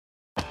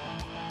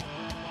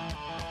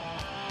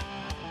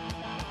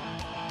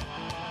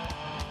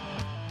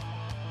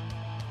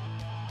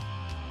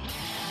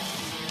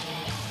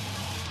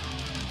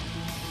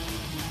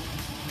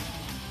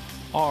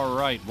All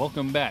right,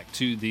 welcome back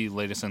to the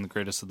latest and the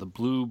greatest of the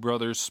Blue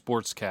Brothers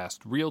Sportscast.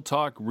 Real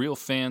talk, real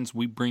fans,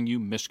 we bring you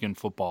Michigan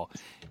football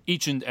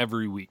each and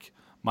every week.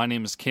 My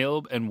name is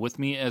Caleb, and with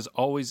me, as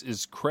always,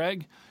 is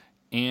Craig.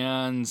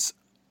 And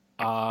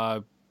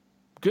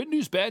good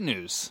news, bad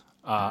news,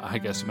 I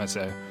guess you might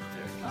say.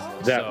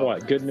 Is that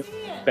what? Good news,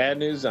 bad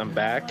news, I'm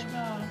back.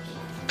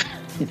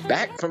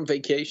 Back from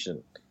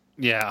vacation.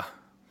 Yeah.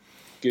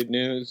 Good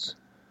news.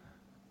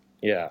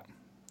 Yeah.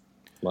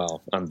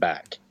 Well, I'm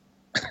back.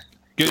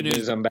 Good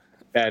news, I'm back.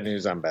 Bad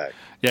news, I'm back.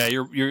 Yeah,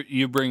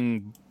 you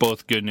bring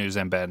both good news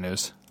and bad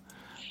news.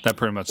 That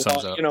pretty much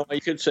sums up.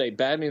 You could say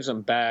bad news,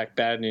 I'm back.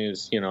 Bad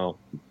news, that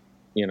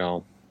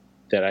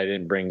I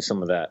didn't bring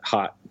some of that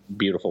hot,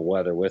 beautiful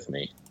weather with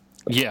me.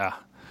 Yeah,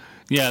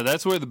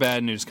 that's where the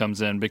bad news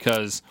comes in,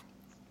 because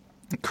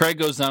Craig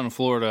goes down to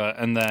Florida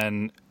and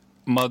then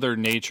Mother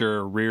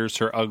Nature rears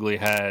her ugly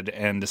head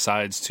and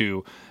decides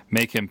to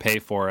make him pay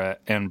for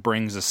it and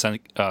brings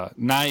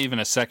not even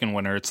a second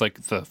winter, it's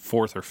like the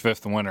fourth or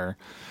fifth winter,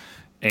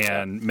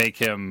 and make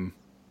him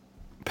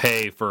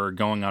pay for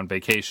going on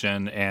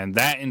vacation, and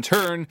that in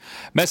turn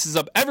messes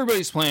up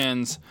everybody's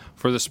plans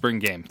for the spring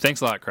game. Thanks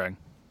a lot, Craig.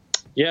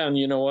 Yeah, and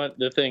you know what?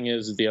 The thing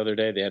is, the other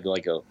day they had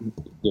like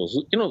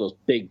those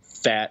big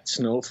fat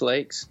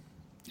snowflakes.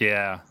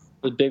 Yeah.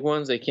 The big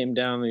ones, they came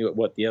down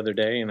the other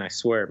day, and I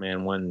swear,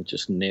 man, one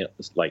just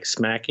like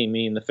smacking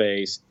me in the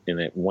face,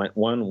 and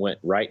one went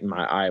right in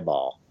my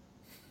eyeball.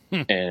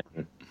 And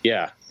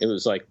yeah, it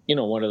was like,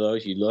 one of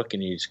those you look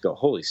and you just go,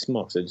 holy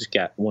smokes, I just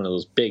got one of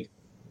those big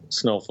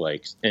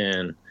snowflakes.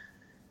 And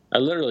I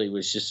literally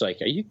was just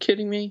like, are you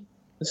kidding me?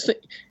 It's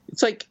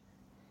like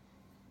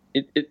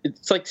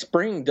it's like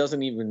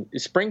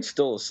spring's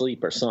still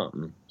asleep or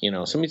something.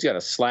 Somebody's got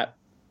to slap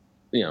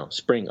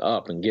spring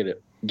up and get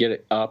it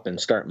up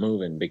and start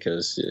moving,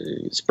 because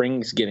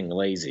spring's getting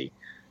lazy.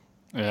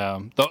 Yeah.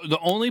 The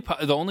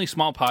only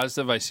small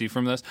positive I see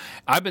from this,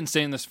 I've been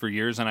saying this for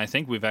years, and I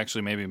think we've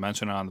actually maybe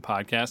mentioned it on the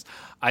podcast.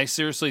 I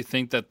seriously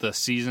think that the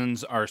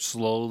seasons are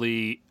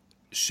slowly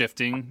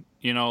shifting.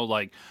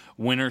 Like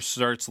winter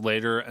starts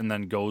later and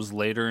then goes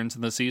later into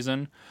the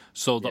season.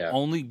 So the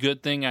only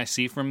good thing I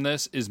see from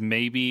this is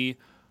maybe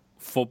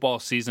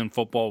football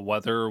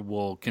weather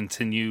will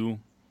continue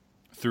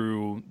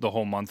through the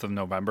whole month of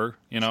November,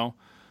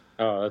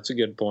 Oh, that's a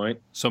good point.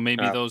 So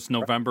maybe those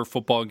November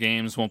football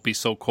games won't be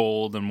so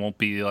cold and won't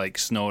be like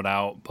snowed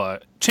out,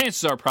 but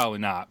chances are probably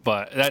not.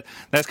 But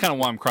that's kind of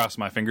what I'm crossing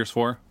my fingers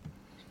for.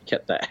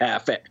 Get that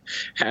half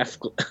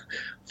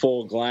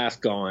full glass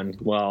going.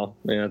 Well,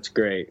 that's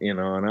great,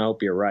 and I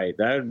hope you're right.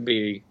 That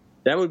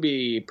would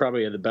be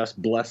probably the best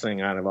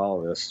blessing out of all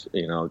of this,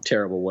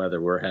 terrible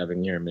weather we're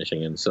having here in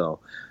Michigan. So,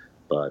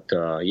 but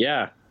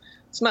yeah,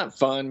 it's not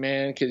fun,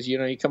 man, because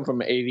you come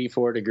from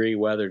 84-degree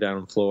weather down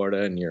in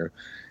Florida, and you're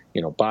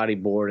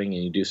bodyboarding,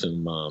 and you do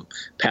some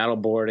paddle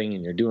boarding,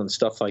 and you're doing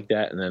stuff like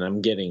that. And then I'm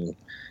getting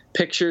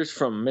pictures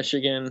from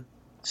Michigan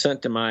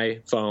sent to my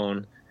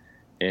phone,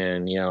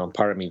 and,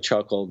 part of me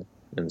chuckled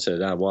and said,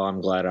 well, I'm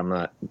glad I'm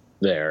not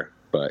there.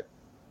 But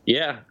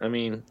yeah, I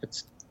mean,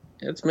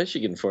 it's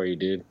Michigan for you,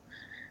 dude.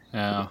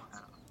 Yeah.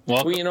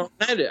 Well,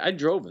 I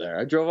drove there.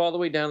 I drove all the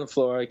way down to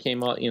Florida. I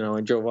came out,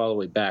 I drove all the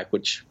way back,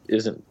 which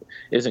isn't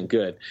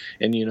good.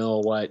 And you know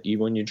what?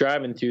 When you're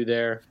driving through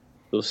there,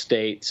 those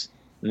states,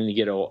 and then you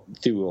get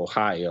through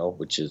Ohio,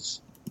 which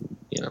is,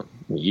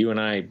 you and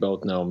I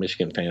both know,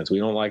 Michigan fans, we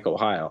don't like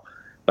Ohio.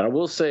 But I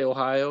will say,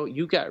 Ohio,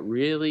 you got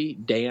really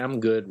damn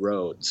good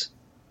roads.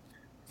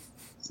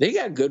 They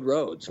got good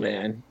roads,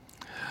 man.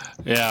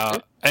 Yeah,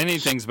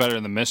 anything's better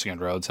than Michigan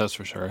roads, that's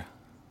for sure.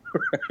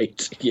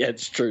 Right. Yeah,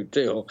 it's true,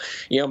 too.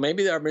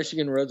 Maybe our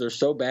Michigan roads are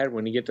so bad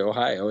when you get to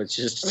Ohio, it's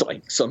just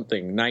like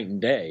something night and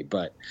day.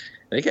 But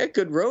they got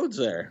good roads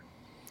there.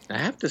 I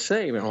have to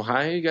say,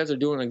 Ohio, you guys are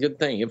doing a good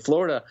thing. In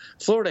Florida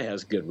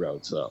has good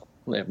roads, though.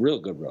 They have real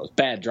good roads.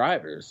 Bad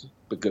drivers,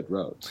 but good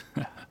roads.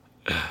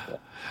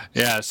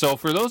 Yeah, so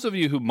for those of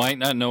you who might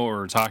not know what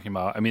we're talking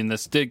about, I mean,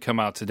 this did come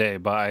out today,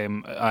 but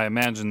I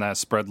imagine that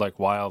spread like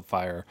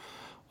wildfire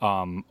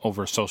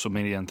over social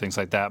media and things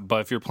like that.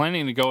 But if you're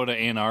planning to go to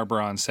Ann Arbor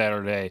on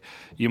Saturday,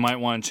 you might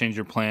want to change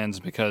your plans,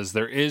 because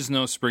there is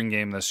no spring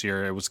game this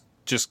year. It was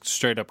just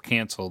straight up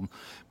canceled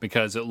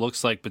because it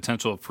looks like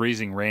potential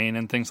freezing rain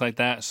and things like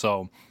that.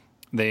 So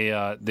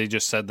they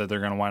just said that they're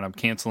going to wind up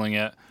canceling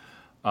it,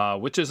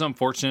 which is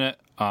unfortunate.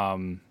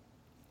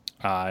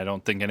 I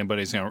don't think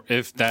anybody's going to,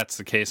 if that's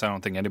the case, I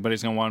don't think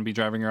anybody's going to want to be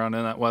driving around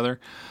in that weather.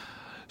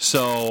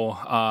 So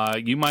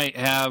you might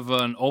have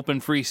an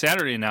open free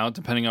Saturday now,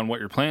 depending on what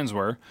your plans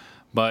were.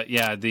 But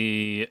yeah,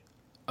 the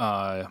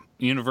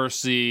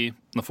university,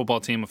 the football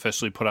team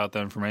officially put out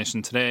the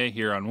information today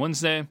here on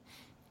Wednesday.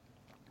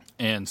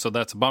 And so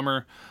that's a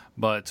bummer,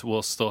 but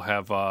we'll still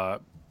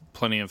have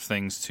plenty of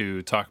things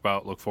to talk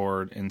about, look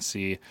forward, and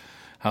see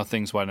how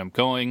things wind up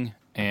going,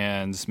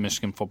 and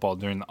Michigan football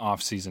during the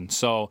offseason.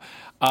 So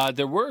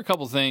there were a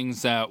couple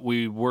things that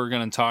we were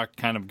going to talk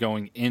kind of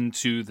going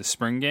into the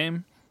spring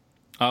game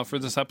for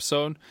this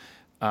episode.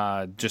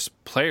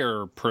 just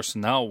player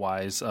personnel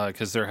wise,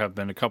 because there have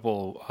been a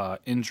couple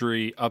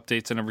injury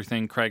updates and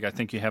everything. Craig, I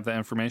think you have that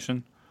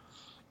information.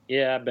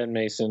 Yeah, Ben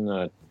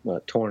Mason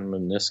torn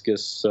meniscus,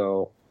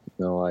 so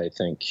I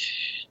think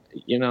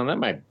that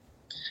might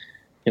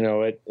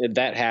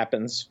that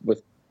happens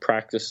with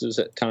practices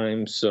at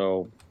times.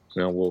 So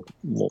we'll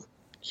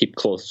keep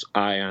close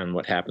eye on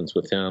what happens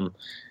with him.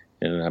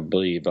 And I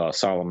believe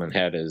Solomon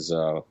had his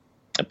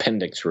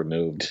appendix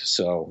removed,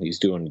 so he's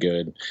doing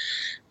good.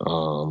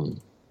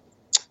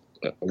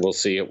 We'll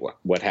see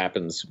what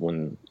happens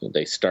when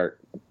they start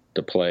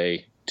to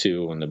play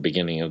too in the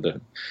beginning of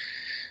the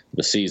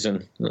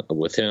season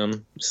with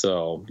him.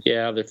 So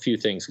yeah, there are a few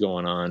things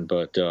going on,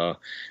 but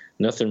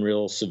nothing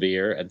real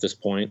severe at this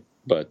point.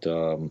 But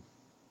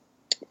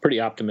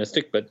pretty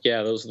optimistic. But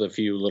yeah, those are the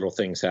few little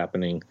things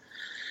happening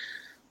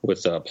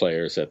with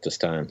players at this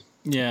time.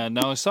 Yeah.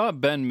 Now I saw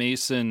Ben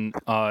Mason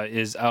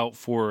is out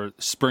for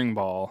spring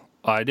ball.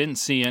 I didn't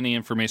see any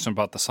information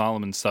about the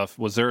Solomon stuff.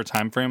 Was there a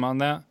time frame on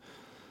that?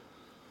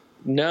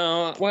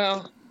 No.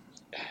 Well,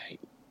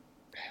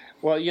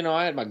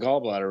 I had my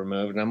gallbladder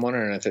removed, and I'm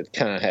wondering if it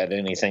kind of had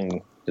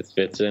anything, if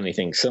it's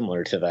anything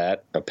similar to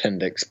that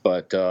appendix.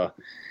 But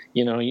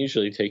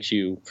usually it takes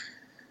you,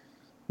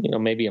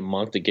 maybe a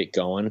month to get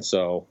going.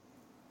 So,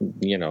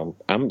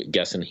 I'm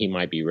guessing he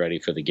might be ready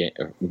for the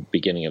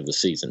beginning of the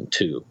season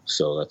too.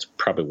 So that's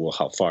probably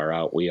how far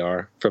out we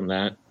are from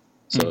that.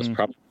 So that's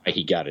probably why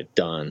he got it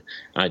done.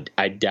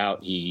 I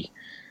doubt he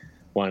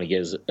wanted to get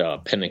his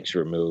appendix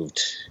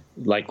removed.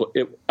 I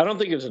don't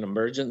think it was an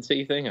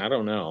emergency thing. I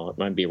don't know. It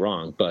might be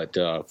wrong, but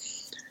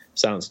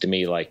sounds to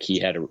me like he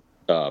had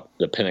the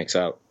appendix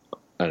out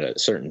at a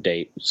certain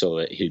date so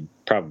that he'd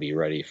probably be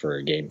ready for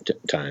a game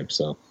time.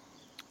 So,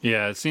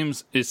 yeah, it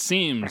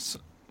seems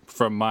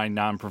from my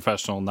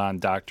non-professional,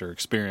 non-doctor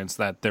experience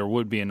that there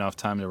would be enough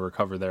time to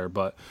recover there,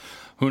 but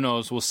who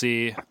knows? We'll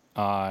see,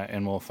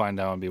 and we'll find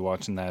out and be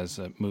watching that as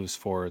it moves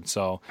forward.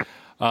 So,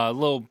 a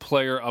little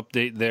player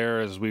update there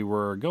as we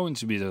were going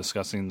to be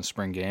discussing the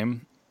spring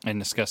game and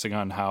discussing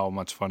on how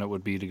much fun it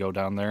would be to go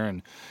down there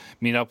and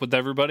meet up with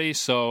everybody.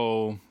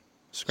 So,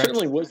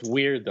 certainly was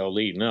weird though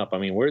leading up. I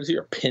mean, where's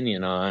your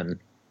opinion on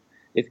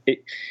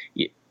it?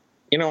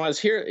 I was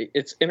here.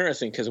 It's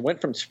interesting because it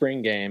went from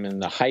spring game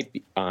and the hype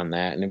on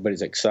that, and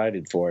everybody's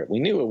excited for it. We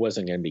knew it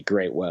wasn't going to be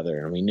great weather,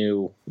 and we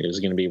knew it was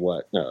going to be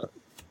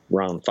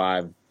around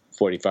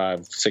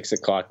 5:45, 6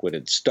 o'clock would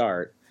it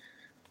start.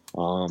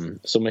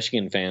 So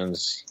Michigan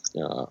fans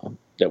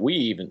that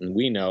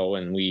we know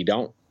and we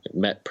don't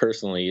met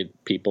personally,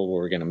 people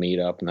were going to meet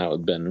up, and that would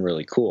have been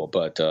really cool.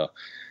 But the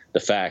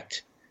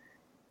fact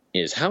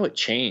is how it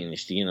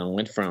changed.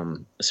 Went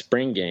from a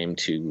spring game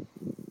to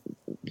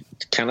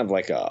kind of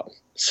like a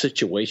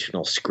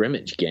situational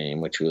scrimmage game,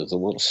 which was a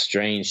little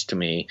strange to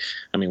me.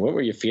 I mean, what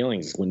were your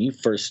feelings when you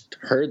first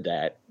heard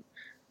that?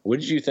 What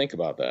did you think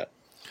about that?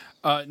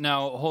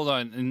 Now, hold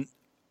on.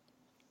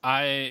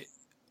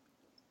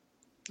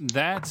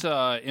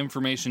 That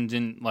information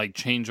didn't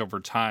change over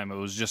time. It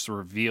was just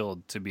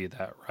revealed to be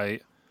that,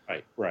 right?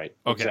 Right.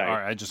 Okay, exactly. all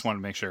right. I just want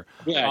to make sure.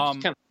 Yeah,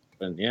 it's kind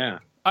of, yeah.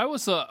 I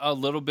was a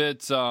little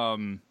bit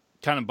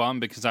kind of bummed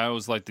because I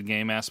always liked the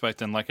game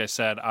aspect, and like I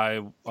said,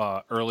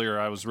 earlier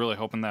I was really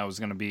hoping that was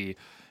going to be,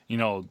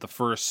 the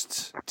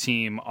first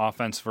team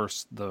offense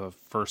versus the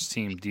first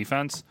team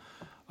defense,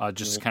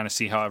 just to kind of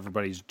see how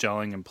everybody's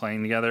gelling and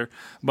playing together.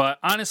 But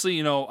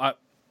honestly,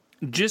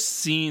 just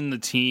seeing the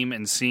team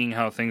and seeing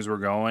how things were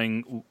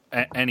going,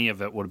 any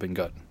of it would have been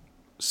good.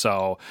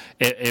 So,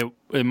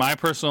 in my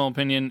personal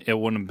opinion, it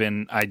wouldn't have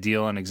been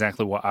ideal and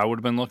exactly what I would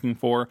have been looking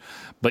for.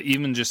 But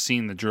even just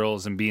seeing the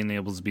drills and being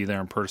able to be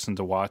there in person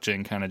to watch it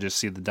and kind of just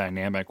see the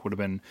dynamic would have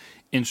been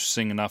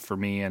interesting enough for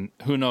me. And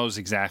who knows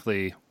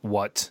exactly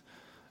what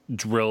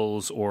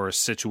drills or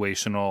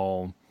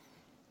situational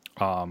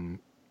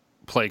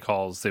play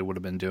calls they would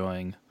have been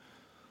doing.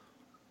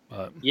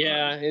 But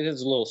yeah, it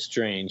is a little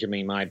strange. I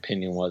mean, my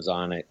opinion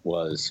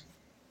was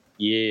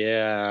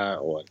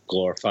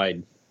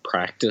glorified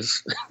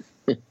practice,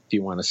 if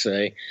you want to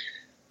say.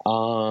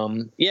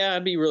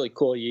 It'd be really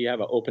cool. You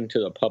have an open to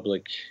the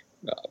public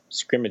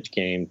scrimmage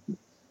game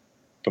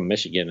from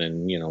Michigan,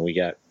 and we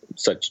got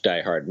such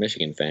diehard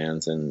Michigan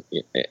fans, and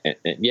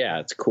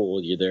it's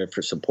cool. You're there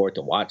for support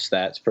to watch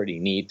that. It's pretty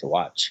neat to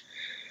watch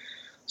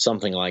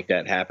something like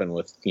that happen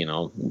with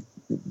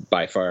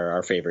by far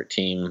our favorite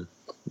team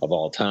of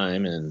all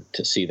time, and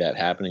to see that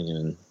happening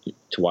and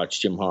to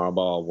watch Jim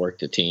Harbaugh work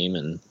the team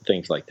and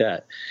things like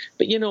that.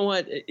 But you know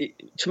what?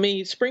 To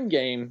me, spring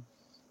game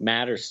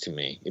matters to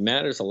me. It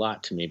matters a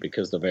lot to me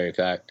because the very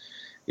fact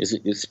is,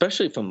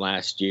 especially from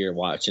last year,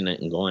 watching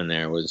it and going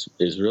there is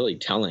really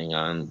telling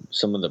on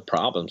some of the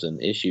problems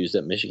and issues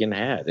that Michigan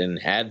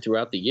had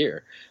throughout the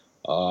year.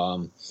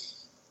 The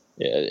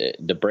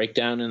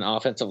breakdown in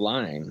offensive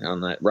line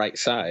on that right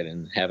side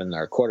and having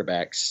our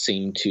quarterbacks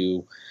seem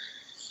to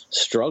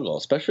struggle,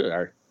 especially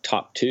our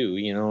top two.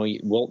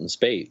 Wilton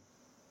Speight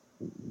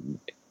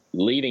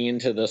leading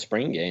into the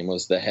spring game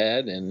was the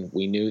head, and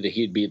we knew that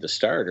he'd be the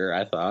starter,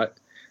 I thought.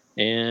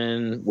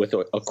 and with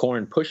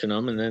O'Korn pushing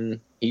him, and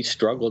then he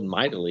struggled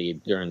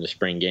mightily during the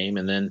spring game,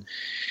 and then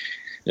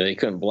they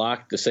couldn't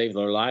block to save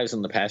their lives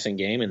in the passing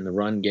game, and the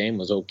run game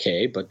was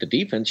okay, but the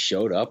defense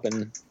showed up,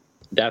 and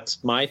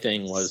that's my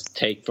thing was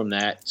take from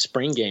that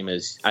spring game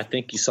is I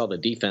think you saw the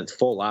defense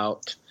full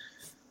out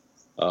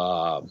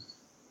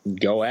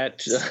go at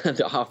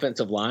the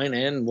offensive line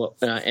and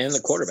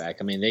the quarterback.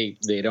 I mean,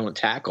 they don't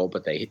tackle,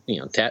 but they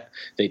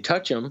they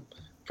touch them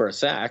for a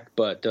sack.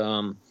 But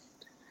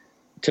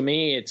to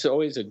me, it's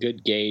always a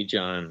good gauge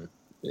on.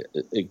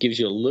 It gives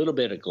you a little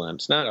bit of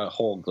glimpse, not a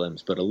whole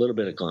glimpse, but a little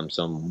bit of glimpse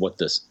on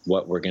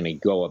what we're going to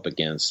go up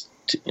against.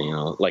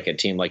 Like a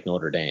team like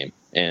Notre Dame,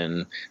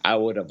 and I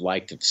would have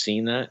liked to have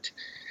seen that.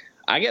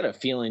 I get a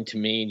feeling to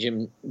me,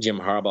 Jim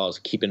Harbaugh is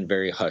keeping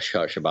very hush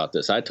hush about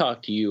this. I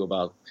talked to you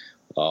about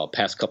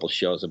past couple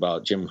shows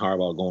about Jim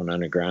Harbaugh going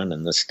underground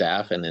and the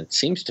staff, and it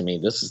seems to me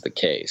this is the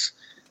case.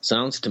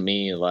 Sounds to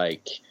me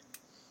like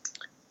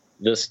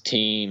this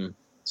team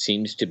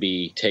seems to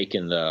be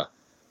taking the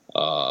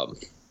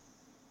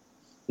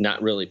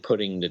not really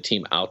putting the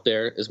team out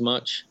there as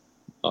much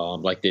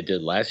like they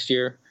did last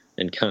year,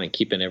 and kind of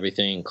keeping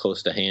everything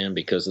close to hand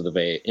because of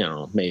maybe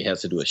it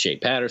has to do with Shea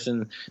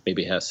Patterson,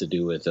 maybe it has to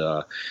do with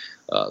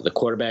the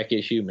quarterback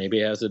issue, maybe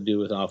it has to do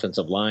with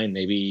offensive line,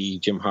 maybe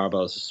Jim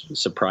Harbaugh's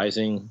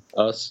surprising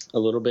us a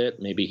little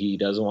bit, maybe he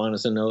doesn't want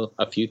us to know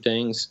a few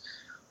things,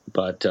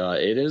 but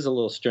it is a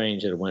little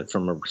strange that it went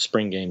from a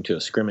spring game to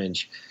a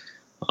scrimmage.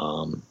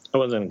 I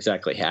wasn't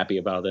exactly happy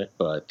about it,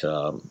 but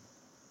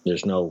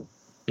there's no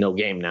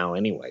game now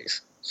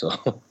anyways,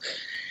 so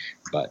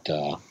but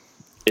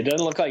it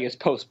doesn't look like it's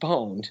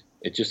postponed.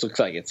 It just looks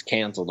like it's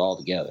canceled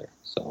altogether.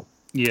 So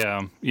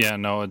yeah,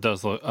 no, it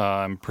does look.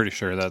 I'm pretty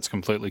sure that's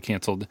completely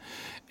canceled,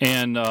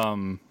 and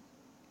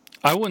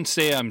I wouldn't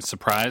say I'm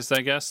surprised.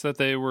 I guess that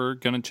they were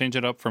going to change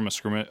it up from a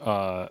scrimmage,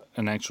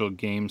 an actual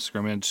game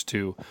scrimmage,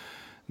 to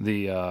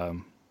the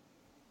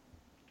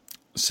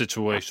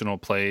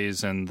situational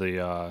plays and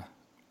the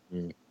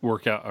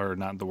workout, or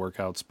not the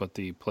workouts, but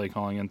the play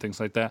calling and things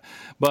like that.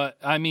 But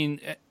I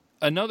mean,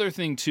 another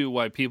thing too,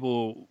 why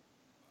people.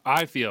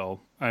 I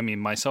feel,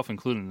 myself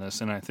included in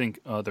this, and I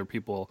think other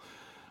people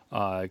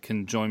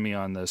can join me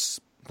on this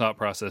thought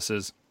process,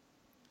 is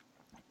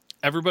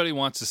everybody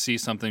wants to see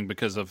something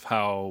because of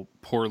how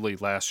poorly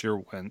last year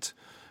went,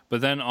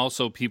 but then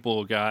also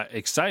people got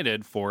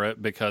excited for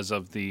it because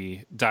of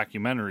the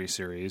documentary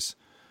series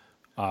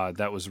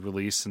that was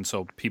released, and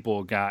so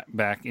people got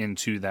back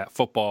into that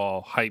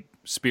football hype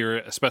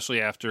spirit, especially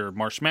after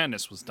March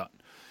Madness was done.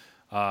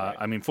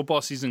 Right.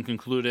 Football season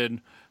concluded,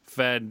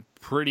 fed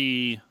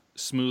pretty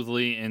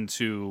smoothly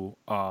into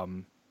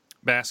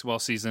basketball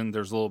season.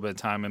 There's a little bit of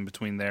time in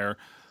between there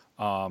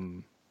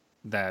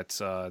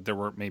that there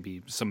were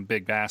maybe some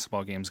big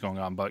basketball games going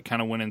on, but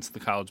kind of went into the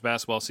college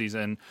basketball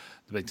season,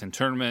 the Big Ten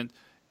tournament,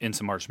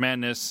 into March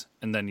Madness,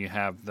 and then you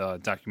have the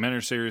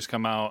documentary series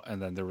come out,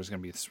 and then there was going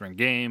to be the spring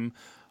game.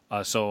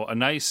 So a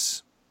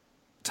nice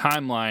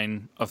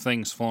timeline of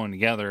things flowing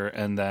together,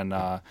 and then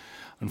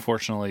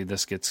unfortunately the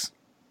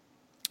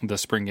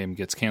spring game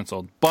gets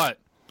canceled. But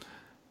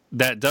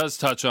that does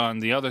touch on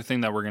the other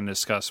thing that we're going to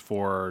discuss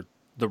for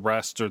the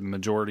rest or the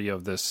majority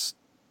of this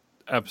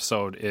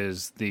episode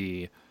is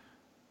the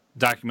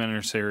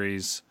documentary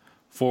series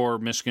for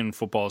Michigan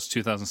football's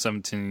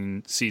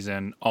 2017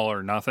 season, All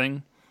or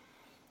Nothing.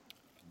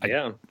 I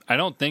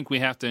don't think we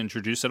have to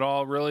introduce it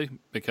all, really,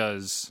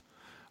 because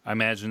I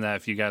imagine that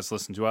if you guys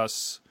listen to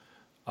us,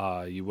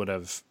 you would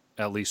have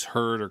at least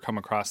heard or come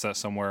across that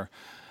somewhere.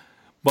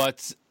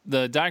 But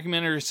the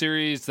documentary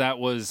series, that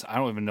was, I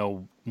don't even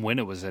know when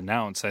it was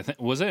announced.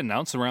 Was it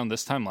announced around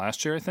this time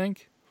last year, I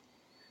think?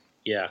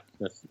 Yeah,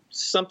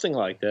 something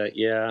like that.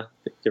 Yeah,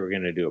 I think they were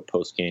going to do a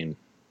post-game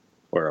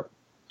or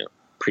a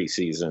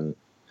preseason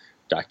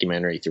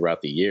documentary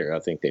throughout the year. I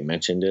think they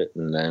mentioned it,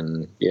 and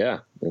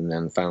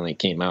then finally it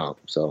came out.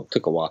 So it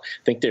took a while.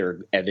 I think they were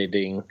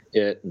editing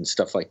it and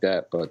stuff like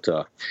that. But,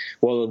 the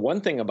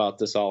one thing about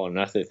this All or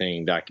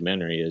Nothing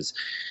documentary is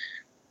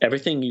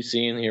everything you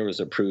see in here was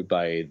approved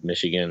by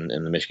Michigan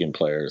and the Michigan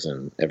players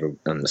and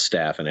the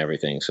staff and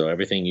everything. So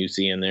everything you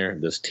see in there,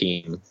 this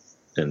team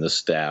and the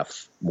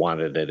staff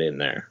wanted it in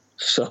there.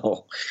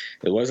 So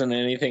it wasn't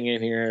anything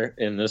in here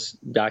in this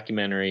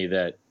documentary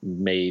that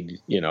made,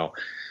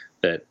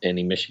 that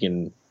any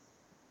Michigan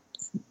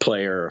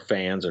player or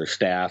fans or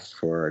staff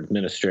or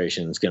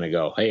administration is going to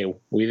go, hey,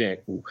 we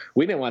didn't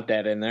want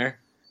that in there.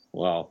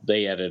 Well,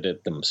 they edited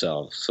it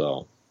themselves.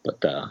 So,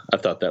 but I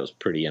thought that was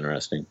pretty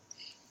interesting.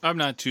 I'm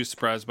not too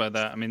surprised by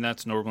that.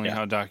 That's normally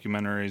how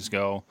documentaries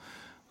go.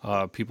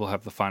 People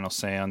have the final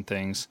say on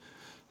things.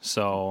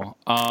 So,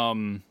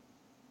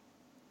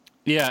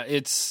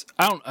 it's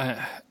I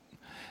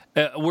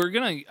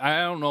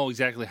don't know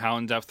exactly how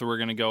in depth we're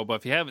gonna go, but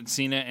if you haven't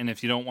seen it and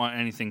if you don't want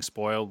anything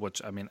spoiled,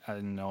 which I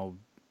know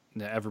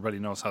that everybody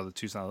knows how the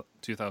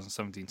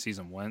 2017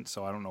 season went,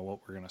 so I don't know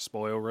what we're gonna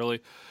spoil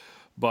really.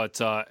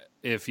 But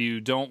if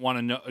you don't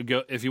want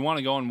to if you want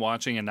to go and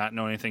watching and not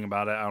know anything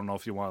about it, I don't know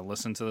if you want to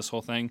listen to this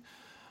whole thing.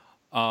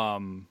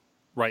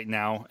 right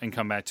now and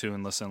come back to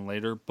and listen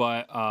later.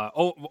 But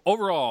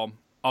overall,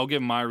 I'll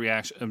give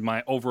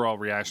my overall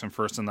reaction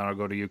first, and then I'll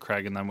go to you,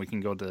 Craig, and then we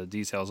can go to the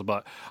details.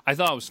 But I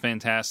thought it was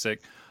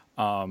fantastic.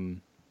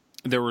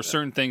 There were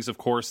certain things, of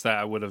course, that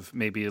I would have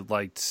maybe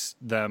liked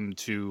them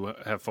to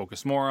have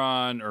focused more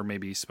on, or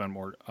maybe spend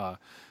more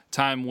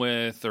time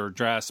with or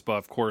address. But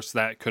of course,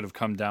 that could have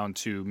come down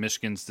to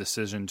Michigan's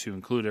decision to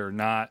include it or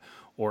not,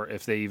 or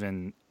if they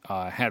even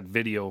had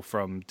video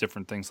from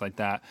different things like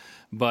that.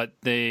 But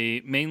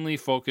they mainly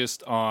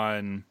focused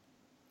on,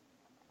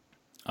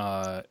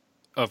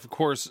 of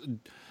course.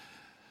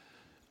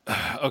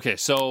 Okay,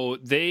 so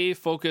they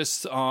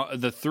focused on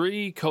the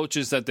three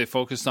coaches that they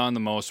focused on the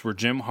most were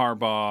Jim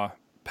Harbaugh,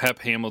 Pep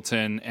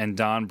Hamilton, and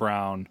Don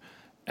Brown.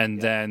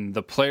 And then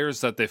the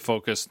players that they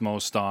focused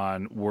most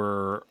on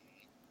were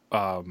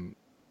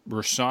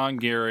Rashawn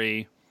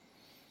Gary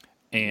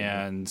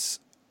and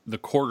the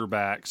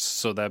quarterbacks.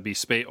 So that'd be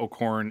Spate,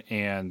 O'Korn,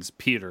 and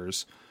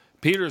Peters.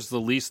 Peters the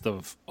least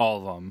of all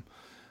of them.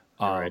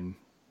 Right.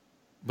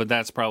 But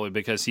that's probably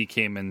because he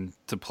came in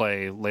to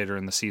play later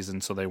in the season,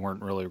 so they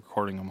weren't really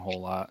recording him a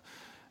whole lot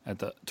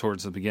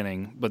towards the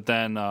beginning. But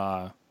then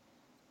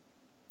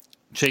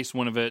Chase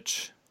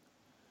Winovich,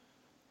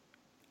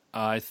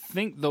 I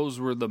think those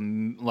were the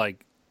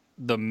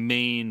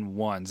main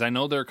ones. I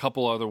know there are a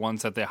couple other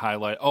ones that they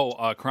highlight.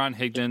 Karan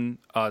Higdon,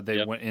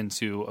 they went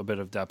into a bit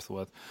of depth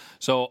with.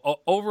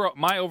 So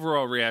my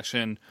overall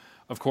reaction,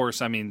 of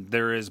course, I mean,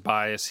 there is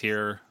bias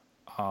here.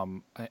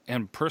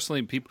 And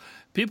personally,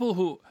 people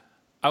who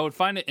I would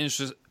find it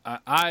interesting.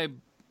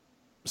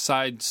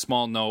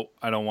 Small note.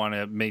 I don't want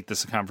to make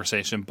this a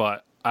conversation,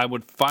 but I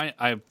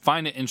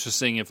find it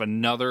interesting if if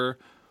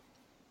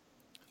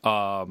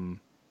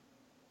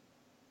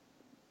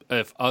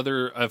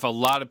a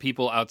lot of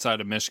people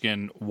outside of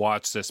Michigan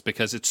watch this,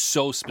 because it's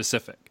so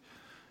specific.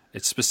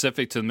 It's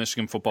specific to the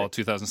Michigan football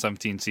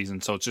 2017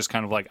 season. So it's just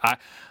kind of like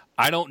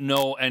I don't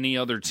know any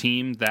other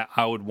team that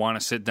I would want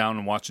to sit down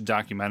and watch a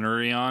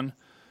documentary on.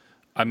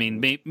 I mean,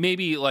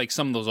 maybe like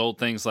some of those old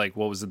things, like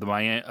what was it,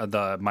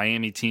 the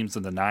Miami teams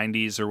in the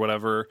 90s or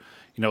whatever,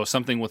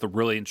 something with a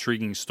really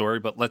intriguing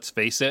story. But let's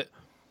face it,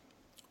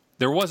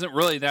 there wasn't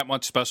really that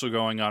much special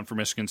going on for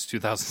Michigan's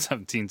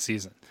 2017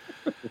 season.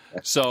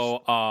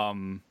 So,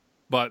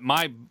 but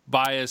my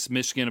biased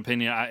Michigan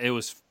opinion, it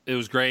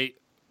was great.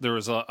 There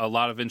was a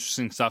lot of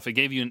interesting stuff. It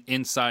gave you an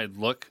inside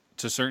look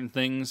to certain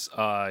things.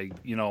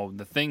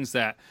 The things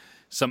that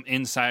some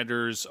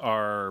insiders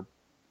are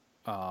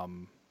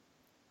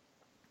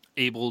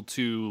able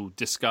to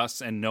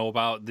discuss and know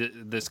about.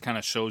 This kind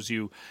of shows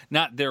you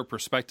not their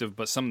perspective,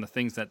 but some of the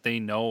things that they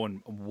know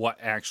and what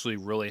actually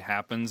really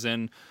happens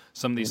in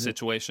some of these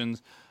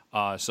situations.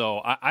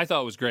 So I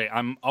thought it was great.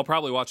 I'll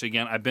probably watch it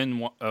again. I've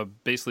been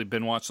basically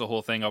watched the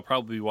whole thing. I'll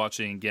probably be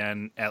watching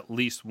again at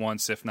least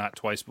once, if not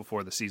twice,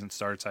 before the season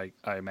starts. I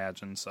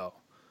imagine so.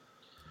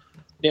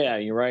 Yeah,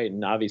 you're right,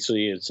 and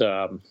obviously it's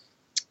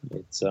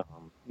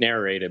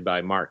narrated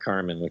by Mark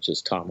Harmon, which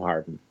is Tom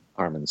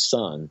Harmon's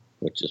son,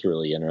 which is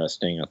really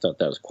interesting. I thought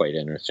that was quite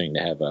interesting to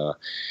have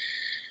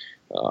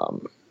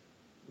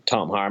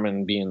Tom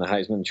Harmon being the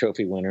Heisman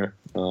Trophy winner,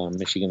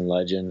 Michigan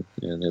legend,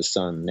 and his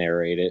son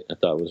narrate it. I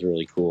thought it was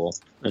really cool.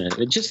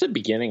 And just the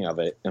beginning of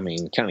it, I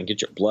mean, kind of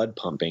get your blood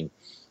pumping.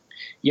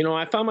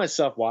 I found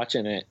myself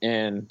watching it,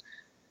 and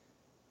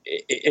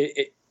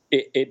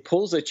it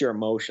pulls at your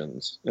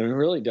emotions, and it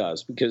really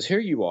does, because here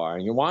you are,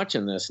 and you're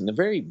watching this. In the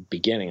very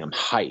beginning, I'm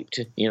hyped.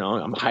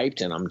 I'm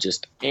hyped, and I'm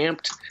just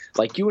amped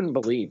like you wouldn't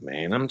believe,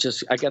 man.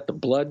 I got the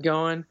blood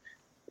going,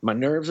 my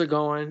nerves are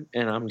going,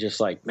 and I'm just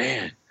like,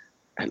 man,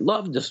 I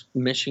love this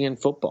Michigan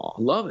football.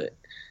 I love it.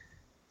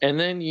 And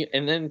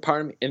then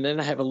part of me, and then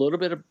I have a little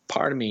bit of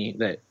part of me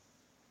that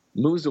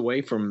moves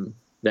away from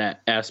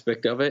that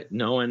aspect of it,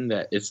 knowing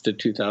that it's the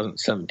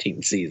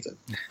 2017 season.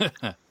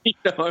 You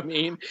know what I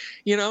mean?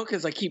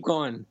 Because I keep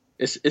going,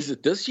 is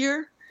it this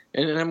year?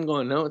 And then I'm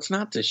going, no, it's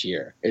not this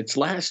year. It's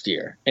last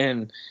year.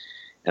 And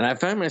I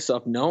find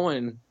myself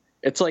knowing,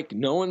 it's like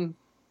knowing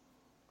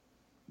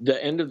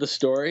the end of the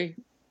story,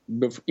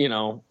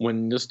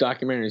 when this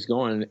documentary is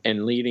going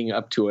and leading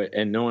up to it,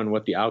 and knowing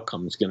what the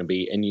outcome is going to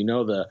be. And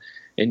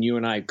and you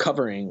and I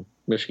covering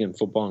Michigan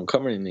football and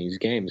covering these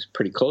games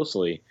pretty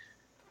closely,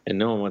 and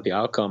knowing what the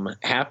outcome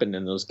happened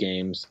in those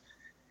games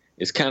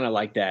is kind of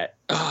like that.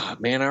 Oh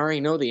man, I already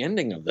know the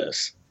ending of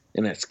this,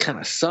 and it's kind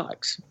of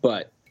sucks.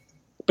 But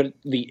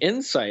the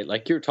insight,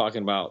 like you're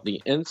talking about,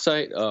 the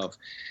insight of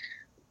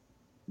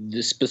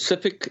the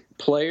specific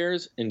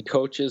players and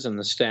coaches and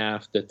the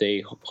staff that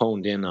they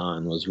honed in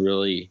on was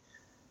really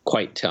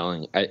quite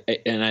telling.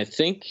 And I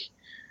think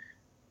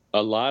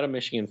a lot of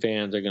Michigan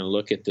fans are going to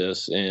look at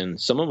this,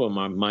 and some of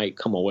them might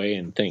come away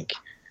and think,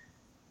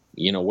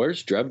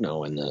 where's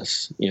Drebno in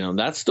this?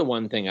 That's the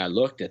one thing I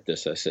looked at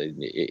this. I said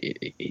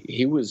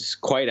he was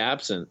quite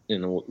absent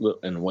in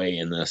a way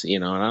in this.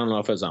 And I don't know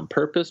if it was on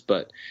purpose,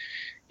 but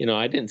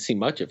I didn't see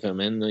much of him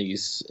in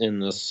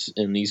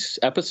these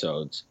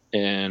episodes.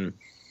 And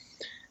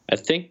I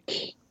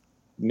think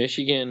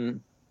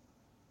Michigan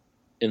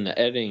in the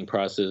editing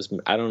process,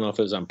 I don't know if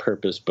it was on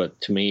purpose,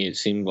 but to me it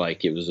seemed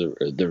like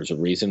there was a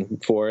reason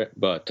for it.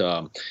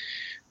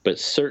 But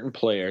certain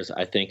players,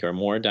 I think, are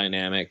more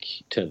dynamic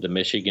to the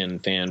Michigan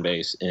fan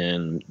base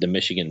and the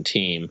Michigan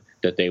team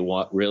that they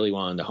really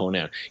wanted to hone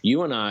in.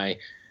 You and I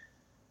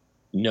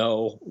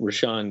know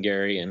Rashawn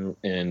Gary,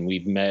 and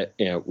we've met.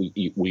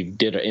 We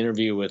did an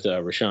interview with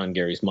Rashawn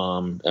Gary's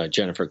mom,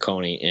 Jennifer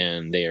Coney,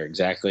 and they are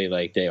exactly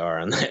like they are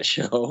on that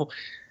show.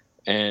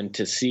 And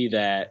to see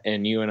that,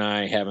 and you and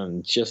I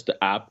having just the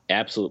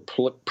absolute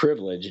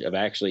privilege of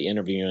actually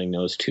interviewing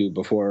those two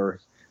before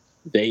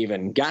they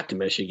even got to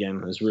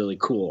Michigan was really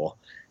cool.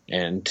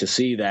 And to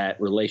see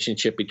that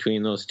relationship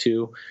between those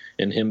two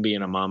and him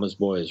being a mama's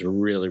boy is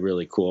really,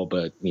 really cool.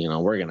 But,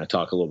 we're going to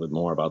talk a little bit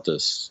more about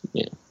this,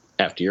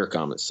 after your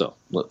comments. So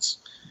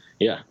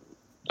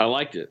I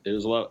liked it. It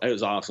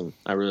was awesome.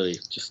 I really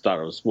just thought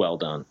it was well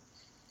done.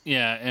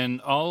 Yeah.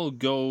 And I'll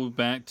go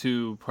back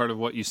to part of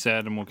what you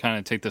said, and we'll kind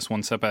of take this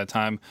one step at a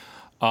time.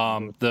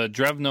 The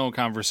Drevno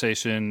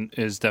conversation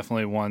is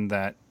definitely one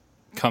that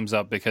comes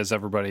up because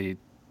everybody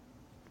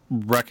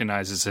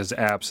recognizes his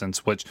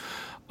absence, which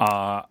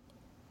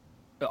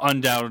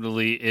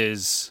undoubtedly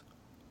is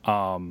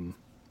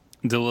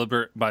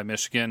deliberate by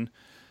Michigan,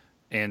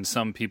 and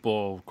some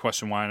people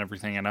question why and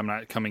everything, and I'm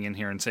not coming in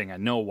here and saying I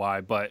know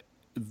why, but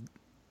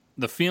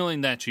the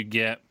feeling that you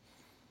get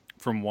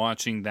from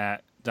watching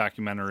that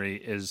documentary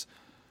is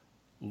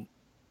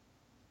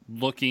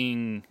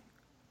looking,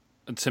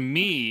 to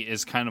me,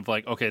 is kind of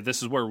like, okay,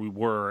 this is where we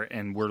were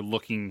and we're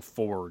looking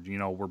forward.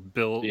 We're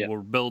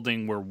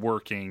building, we're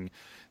working.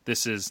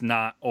 This is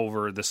not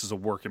over. This is a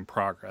work in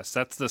progress.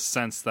 That's the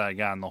sense that I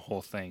got in the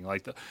whole thing.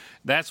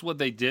 That's what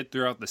they did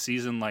throughout the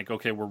season. Like,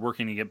 okay, we're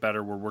working to get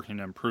better. We're working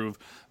to improve.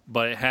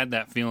 But it had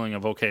that feeling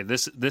of, okay,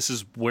 this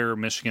is where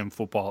Michigan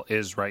football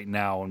is right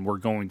now, and we're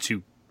going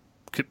to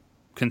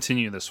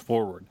continue this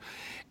forward.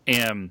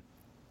 And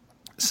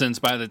since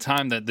by the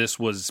time that this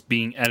was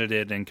being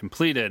edited and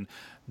completed,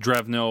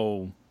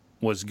 Drevno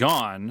was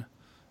gone,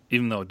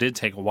 even though it did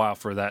take a while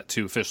for that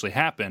to officially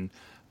happen,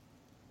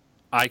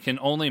 I can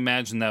only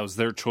imagine that was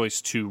their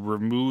choice to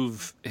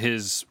remove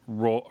his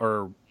role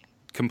or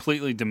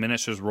completely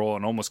diminish his role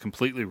and almost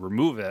completely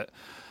remove it,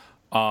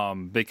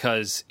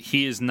 because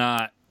he is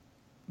not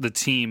the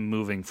team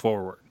moving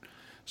forward.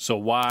 So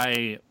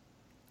why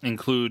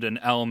include an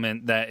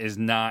element that is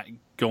not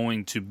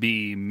going to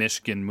be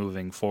Michigan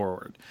moving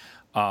forward?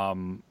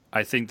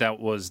 I think that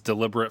was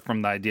deliberate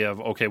from the idea of,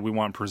 okay, we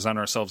want to present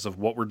ourselves of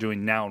what we're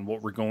doing now and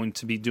what we're going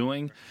to be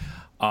doing.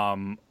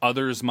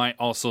 Others might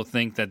also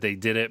think that they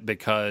did it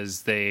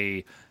because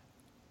because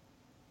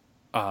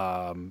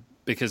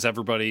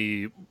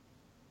everybody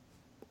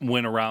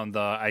went around the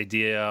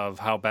idea of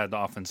how bad the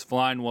offensive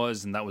line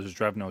was, and that was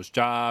Drevno's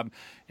job,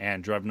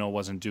 and Drevno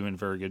wasn't doing a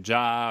very good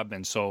job,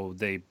 and so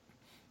they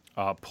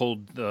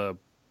pulled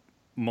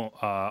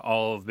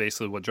all of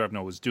basically what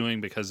Drevno was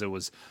doing because it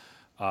was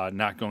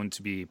not going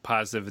to be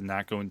positive and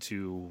not going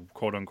to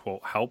quote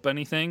unquote help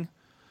anything.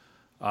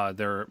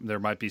 There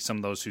might be some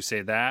of those who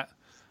say that.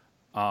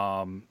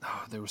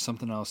 There was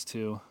something else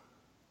too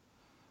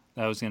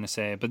that I was going to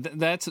say, but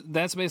that's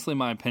basically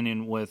my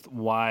opinion with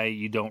why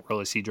you don't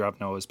really see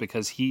Drevno, is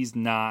because he's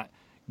not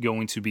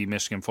going to be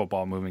Michigan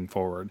football moving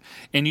forward.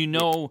 And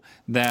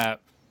that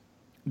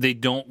they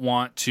don't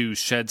want to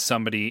shed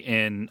somebody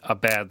in a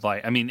bad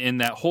light. I mean, in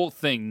that whole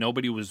thing,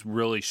 nobody was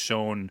really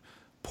shown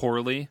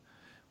poorly,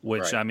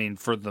 which, right. I mean,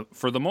 for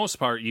the most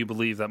part, you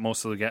believe that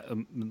most of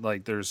the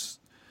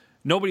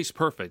nobody's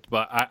perfect,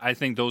 but I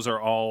think those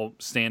are all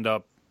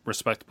stand-up,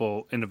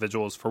 respectable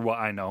individuals for what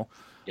I know.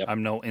 Yep.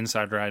 I'm no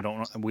insider.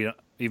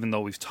 Even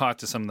though we've talked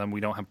to some of them, we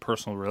don't have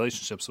personal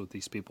relationships with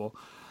these people.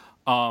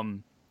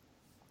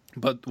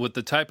 But with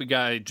the type of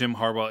guy Jim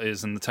Harbaugh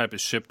is and the type of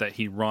ship that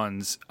he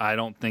runs, I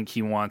don't think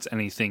he wants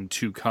anything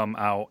to come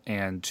out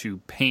and to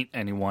paint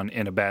anyone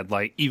in a bad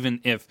light,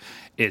 even if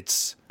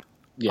it's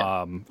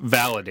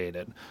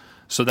validated.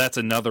 So that's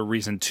another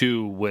reason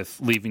too with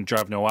leaving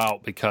Drevno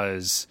out,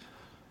 because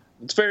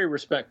it's very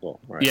respectful,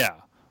 right? Yeah,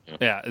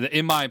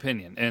 in my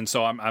opinion. And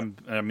so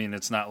I mean,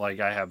 it's not like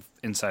I have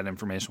inside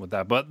information with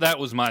that, but that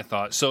was my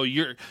thought. So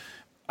you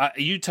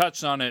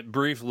touched on it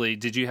briefly.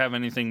 Did you have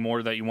anything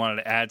more that you wanted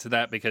to add to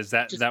that? Because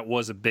that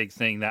was a big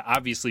thing that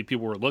obviously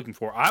people were looking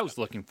for. I was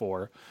looking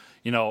for,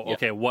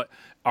 okay, what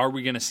are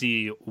we going to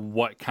see?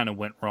 What kind of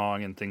went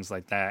wrong and things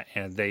like that?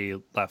 And they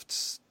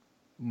left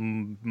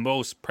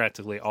most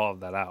practically all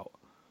of that out.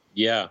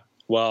 Yeah.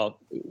 Well,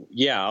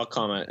 yeah, I'll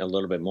comment a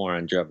little bit more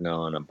on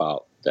Drevno and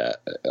about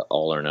that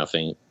all or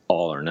nothing,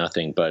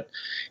 but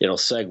it'll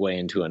segue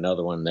into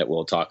another one that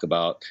we'll talk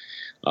about.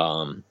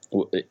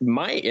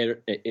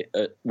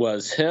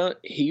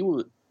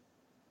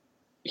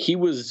 He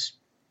was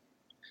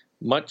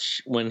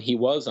much when he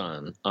was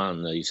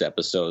on these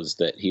episodes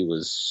that he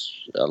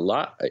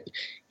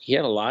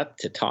had a lot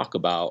to talk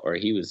about, or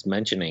he was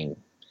mentioning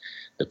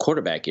the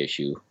quarterback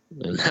issue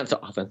and not the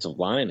offensive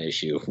line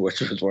issue, which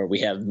was where we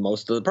had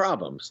most of the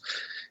problems.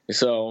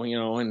 So,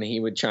 and he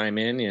would chime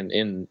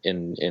in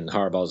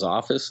Harbaugh's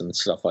office and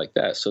stuff like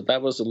that. So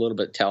that was a little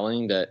bit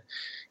telling that,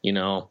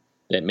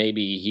 that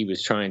maybe he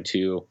was trying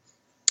to.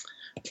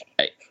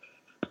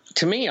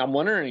 To me, I'm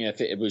wondering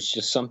if it was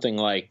just something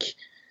like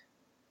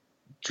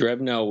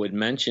Drevno would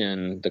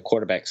mention the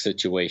quarterback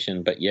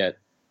situation, but yet,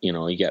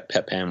 you got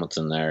Pep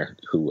Hamilton there,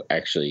 who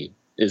actually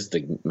is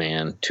the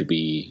man to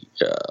be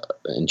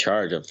in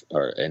charge of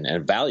and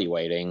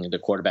evaluating the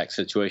quarterback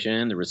situation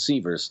and the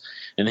receivers.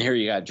 And here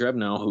you got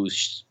Drevno, who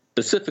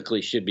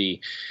specifically should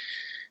be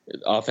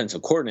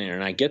offensive coordinator,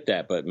 and I get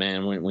that, but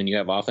man, when you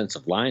have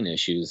offensive line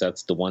issues,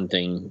 that's the one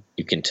thing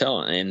you can tell.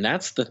 And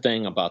that's the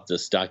thing about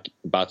this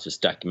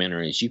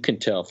documentary is you can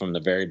tell from the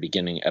very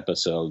beginning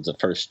episodes, the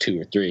first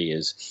 2 or 3,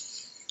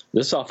 is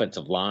this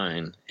offensive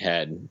line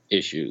had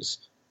issues,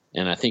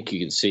 and I think you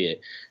can see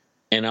it.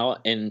 And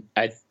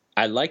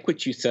I like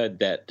what you said,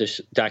 that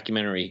this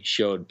documentary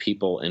showed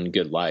people in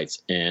good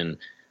lights, and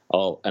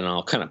I'll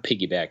kind of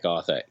piggyback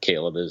off that,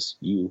 Caleb, is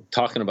you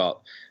talking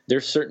about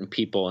there's certain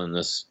people in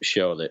this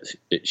show that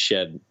it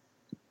shed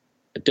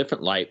a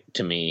different light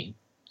to me,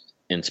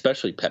 and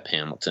especially Pep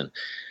Hamilton.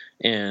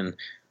 And,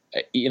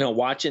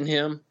 watching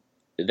him,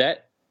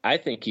 I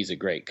think he's a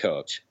great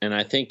coach, and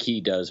I think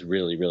he does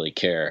really, really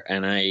care.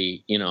 And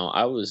I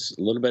was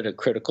a little bit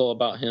critical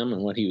about him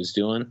and what he was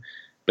doing,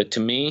 but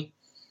to me,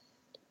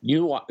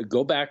 you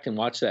go back and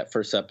watch that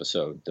first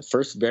episode, the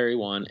first very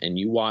one, and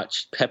you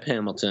watch Pep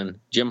Hamilton,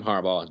 Jim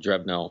Harbaugh,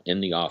 Drevno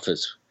in the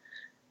office,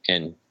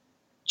 and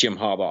Jim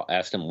Harbaugh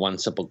asked him one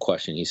simple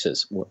question. He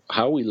says,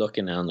 how are we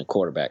looking on the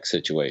quarterback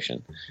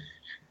situation?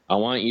 I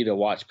want you to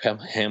watch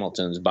Pep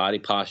Hamilton's body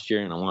posture,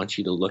 and I want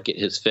you to look at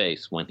his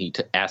face when he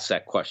asks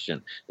that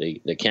question.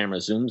 The camera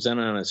zooms in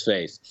on his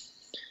face.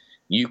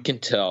 You can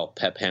tell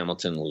Pep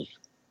Hamilton was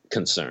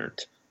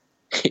concerned.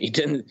 He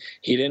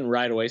didn't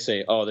right away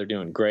say, "Oh, they're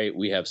doing great.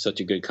 We have such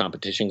a good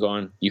competition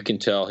going." You can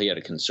tell he had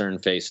a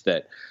concerned face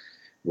that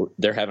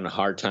they're having a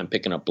hard time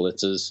picking up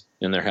blitzes,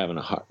 and they're having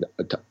a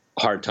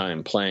hard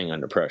time playing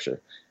under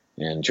pressure.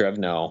 And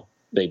Drevno,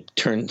 they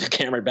turned the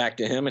camera back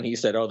to him, and he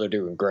said, "Oh, they're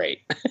doing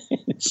great."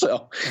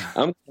 So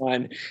I'm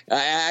going.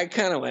 I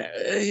kind of went,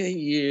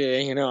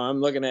 yeah,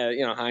 I'm looking at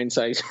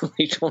hindsight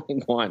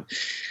 2021.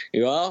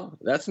 Well,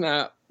 that's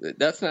not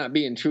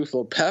being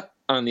truthful. Pep,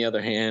 on the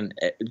other hand,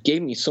 it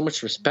gave me so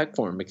much respect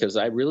for him, because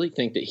I really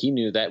think that he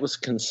knew that was a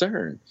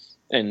concern.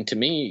 And to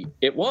me,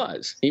 it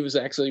was. He was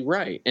actually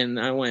right. And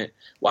I went,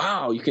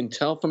 wow, you can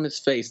tell from his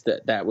face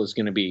that was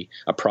going to be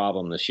a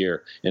problem this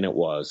year. And it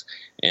was.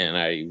 And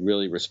I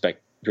really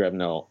respect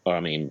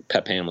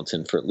Pep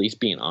Hamilton for at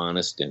least being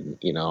honest. And,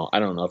 I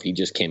don't know if he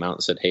just came out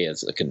and said, hey,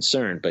 it's a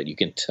concern, but you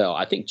can tell.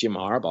 I think Jim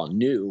Harbaugh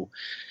knew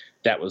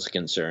that was a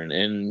concern.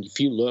 And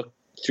if you look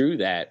through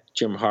that,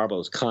 Jim Harbaugh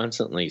was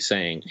constantly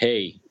saying,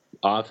 hey,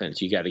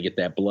 offense, you got to get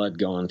that blood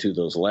going through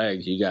those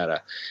legs. You got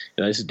to,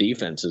 this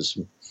defense is,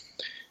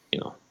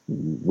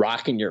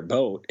 rocking your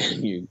boat.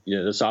 And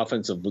this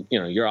offensive,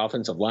 your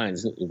offensive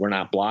lines, we're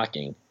not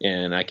blocking.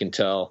 And I can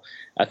tell,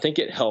 I think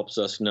it helps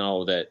us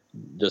know that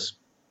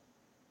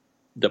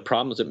the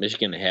problems that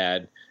Michigan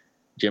had,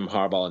 Jim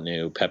Harbaugh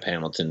knew, Pep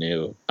Hamilton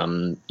knew,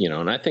 and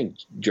I think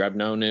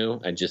Drevno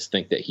knew. I just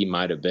think that he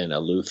might have been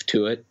aloof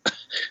to it,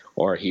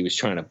 or he was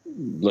trying to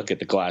look at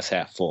the glass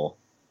half full.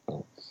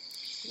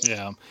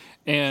 Yeah.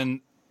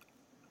 And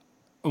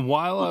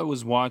while I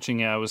was watching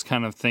it, I was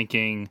kind of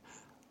thinking,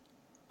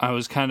 I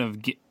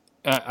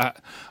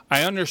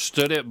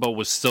understood it, but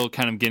was still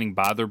kind of getting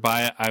bothered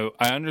by it.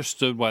 I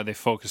understood why they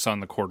focused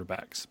on the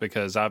quarterbacks,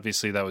 because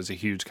obviously that was a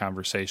huge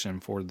conversation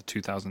for the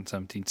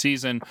 2017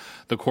 season.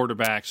 The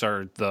quarterbacks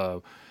are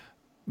the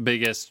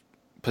biggest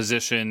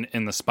position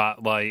in the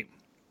spotlight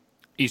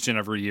each and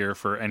every year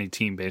for any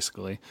team,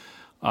 basically.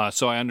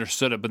 So I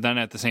understood it, but then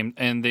at the same,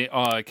 and they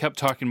kept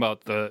talking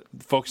about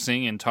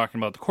focusing and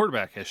talking about the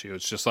quarterback issue.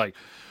 It's just like,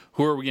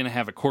 who are we going to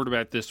have at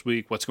quarterback this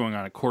week? What's going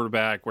on at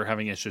quarterback? We're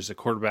having issues at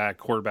quarterback.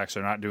 Quarterbacks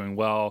are not doing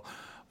well,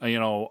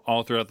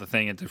 all throughout the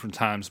thing at different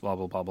times, blah,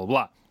 blah, blah, blah,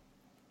 blah.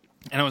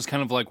 And I was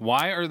kind of like,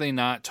 why are they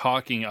not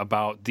talking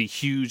about the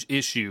huge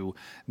issue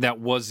that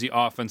was the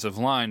offensive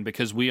line?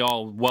 Because we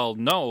all well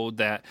know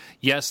that,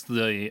 yes,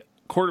 the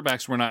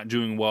quarterbacks were not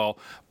doing well,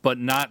 but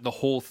not the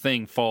whole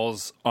thing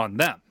falls on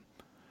them.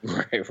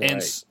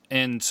 Right.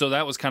 And so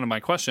that was kind of my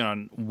question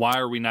on why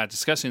are we not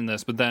discussing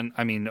this? But then,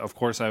 of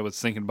course, I was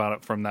thinking about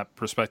it from that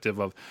perspective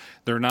of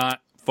they're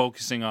not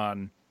focusing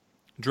on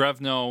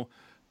Drevno.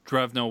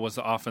 Drevno was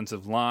the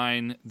offensive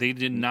line. They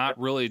did not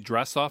really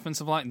address the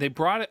offensive line. They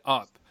brought it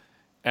up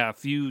at a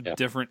few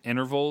different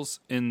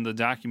intervals in the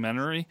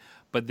documentary,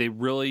 but they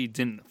really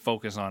didn't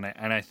focus on it.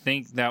 And I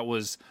think that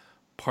was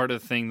part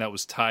of the thing that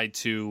was tied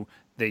to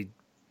they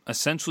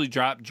essentially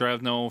dropped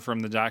Drevno from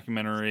the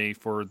documentary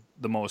for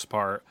the most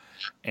part,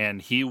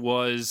 and he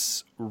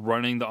was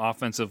running the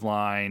offensive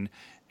line,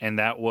 and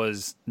that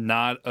was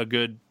not a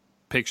good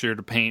picture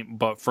to paint.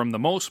 But from the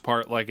most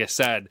part, like I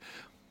said,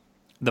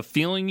 the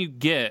feeling you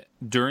get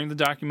during the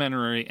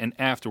documentary and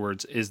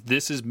afterwards is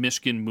this is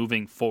Michigan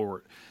moving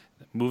forward.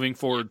 moving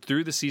forward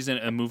through the season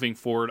and moving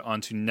forward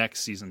onto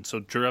next season. So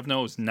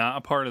Drevno is not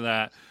a part of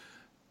that,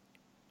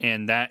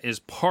 and that is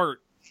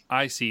part,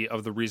 I see,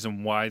 of the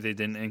reason why they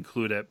didn't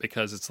include it,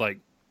 because it's like,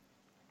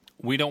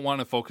 we don't want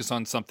to focus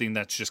on something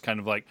that's just kind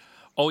of like,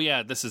 oh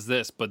yeah, this is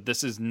this, but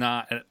this is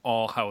not at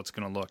all how it's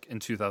going to look in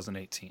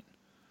 2018.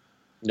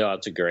 No,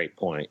 that's a great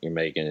point you're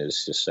making.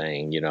 Is just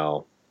saying,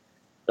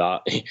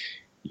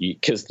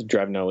 because the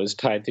Drevno is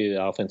tied to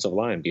the offensive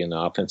line, being the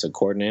offensive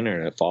coordinator,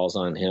 and it falls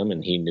on him,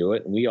 and he knew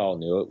it, and we all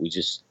knew it. We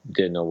just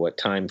didn't know what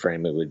time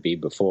frame it would be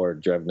before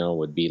Drevno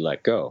would be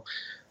let go.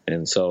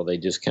 And so they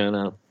just kind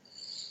of,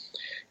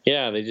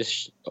 they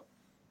just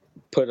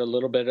put a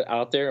little bit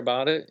out there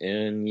about it.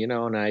 And,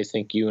 and I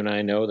think you and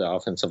I know the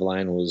offensive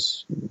line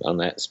was on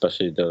that,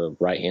 especially the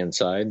right-hand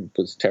side,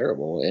 was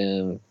terrible.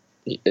 And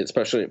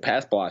especially at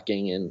pass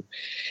blocking.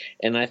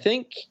 And I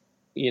think,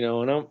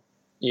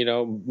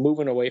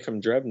 moving away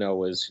from Drevno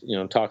was,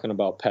 talking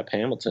about Pep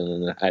Hamilton.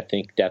 And I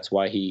think that's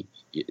why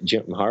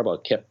Jim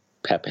Harbaugh kept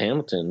Pep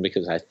Hamilton,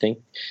 because I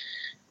think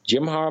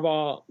Jim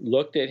Harbaugh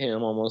looked at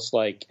him almost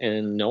like,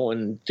 and no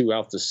one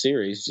throughout the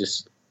series,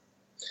 just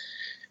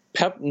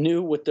Pep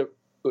knew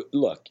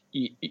look,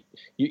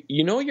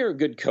 you're a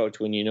good coach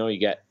when you know you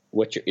get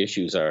what your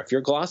issues are. If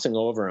you're glossing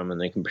over them and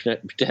they can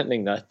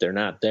pretending that they're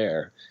not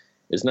there,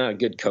 is not a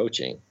good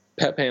coaching.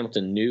 Pep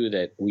Hamilton knew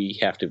that we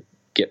have to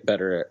get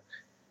better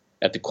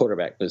at the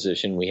quarterback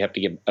position. We have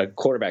to get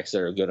quarterbacks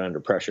that are good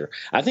under pressure.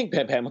 I think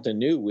Pep Hamilton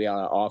knew we had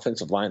an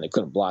offensive line that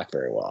couldn't block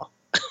very well.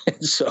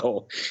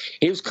 So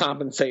he was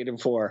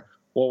compensated for,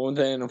 well,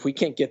 then if we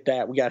can't get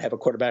that, we got to have a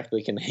quarterback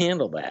that can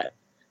handle that.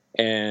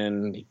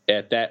 And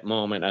at that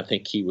moment, I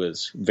think he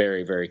was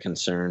very, very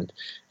concerned,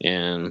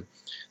 and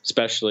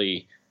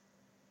especially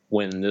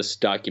when this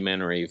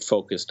documentary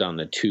focused on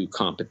the two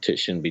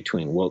competition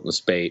between Wilton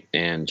Speight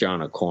and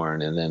John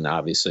O'Korn, and then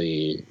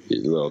obviously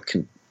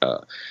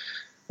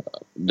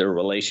their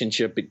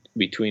relationship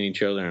between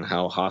each other and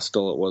how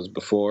hostile it was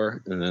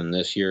before. And then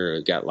this year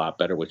it got a lot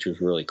better, which was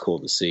really cool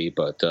to see.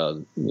 But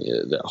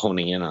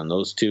honing in on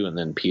those two, and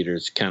then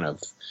Peter's kind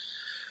of,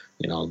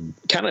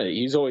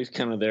 he's always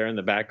kind of there in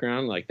the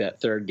background, like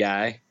that third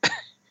guy.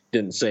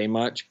 Didn't say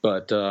much,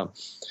 but to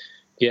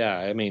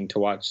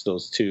watch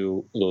those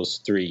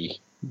three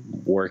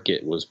work,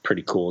 it was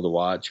pretty cool to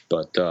watch.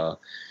 But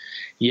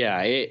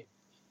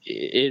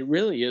it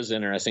really is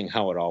interesting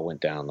how it all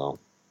went down, though.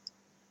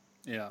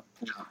 Yeah,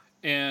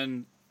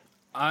 and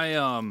I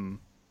oh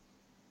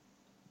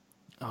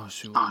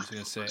shoot, what was I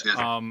gonna say?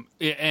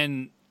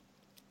 And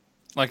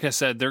like I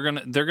said, they're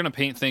gonna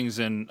paint things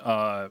in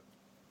a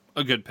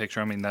good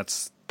picture. I mean,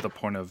 that's the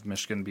point of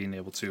Michigan being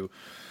able to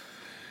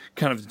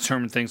kind of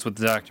determine things with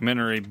the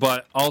documentary,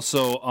 but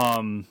also,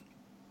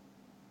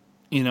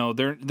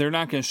 they're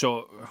not going to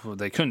show. Well,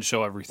 they couldn't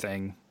show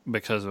everything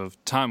because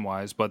of time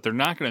wise, but they're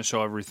not going to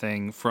show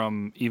everything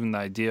from even the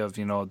idea of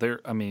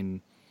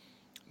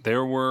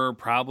there were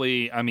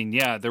probably,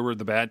 there were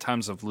the bad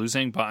times of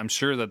losing, but I'm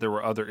sure that there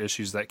were other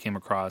issues that came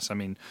across. I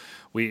mean,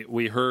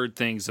 we heard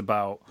things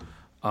about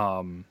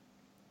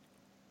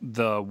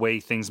the way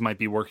things might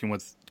be working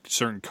with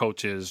certain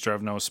coaches,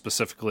 Drevno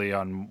specifically,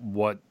 on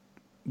what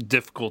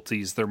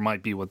difficulties there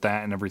might be with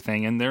that and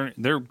everything. And they're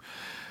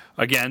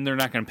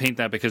not going to paint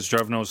that because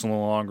Drevno is no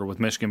longer with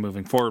Michigan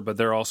moving forward, but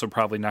they're also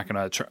probably not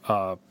going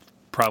to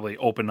probably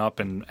open up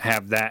and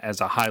have that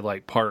as a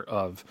highlight part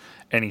of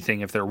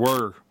anything if there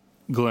were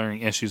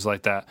glaring issues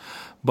like that.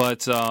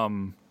 But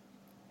yeah,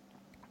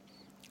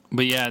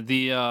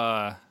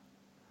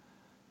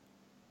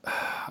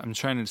 I'm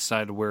trying to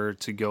decide where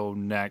to go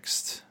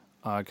next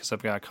because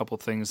I've got a couple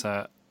things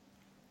that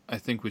I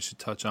think we should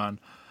touch on.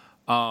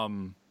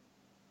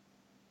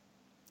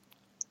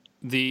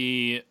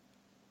 It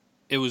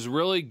was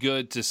really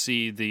good to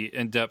see the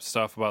in-depth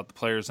stuff about the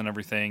players and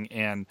everything,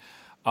 and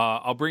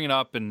I'll bring it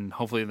up, and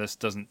hopefully this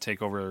doesn't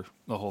take over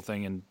the whole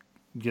thing and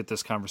get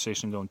this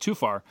conversation going too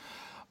far.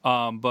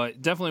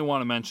 But definitely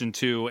want to mention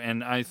too,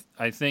 and I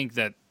think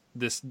that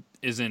this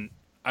isn't,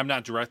 I'm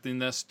not directing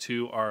this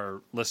to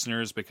our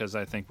listeners because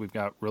I think we've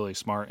got really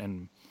smart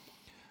and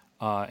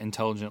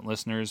intelligent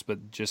listeners,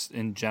 but just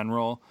in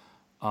general,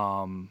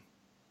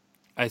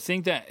 I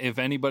think that if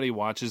anybody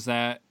watches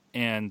that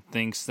and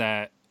thinks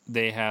that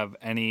they have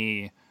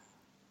any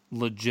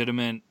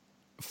legitimate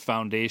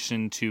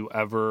foundation to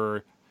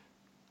ever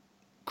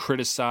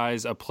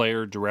criticize a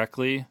player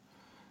directly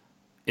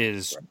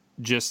is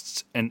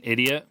just an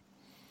idiot.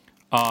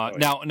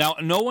 Now,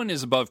 no one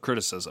is above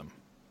criticism.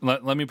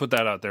 Let me put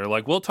that out there.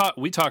 Like we talk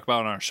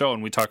about on our show,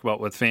 and we talk about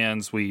with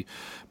fans. We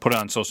put it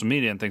on social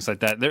media and things like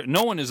that.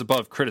 No one is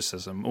above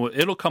criticism.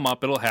 It'll come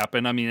up. It'll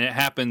happen. I mean, it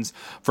happens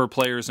for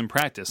players in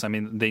practice. I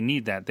mean, they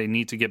need that. They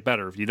need to get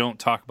better. If you don't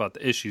talk about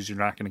the issues, you're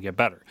not going to get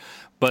better.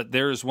 But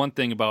there is one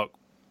thing about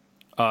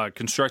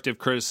constructive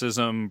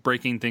criticism,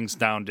 breaking things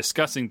down,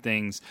 discussing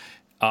things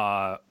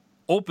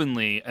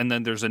openly, and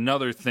then there's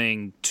another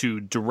thing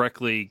to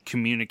directly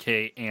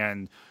communicate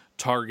and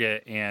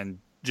target and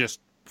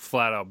just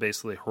flat out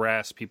basically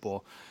harass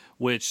people,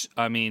 which,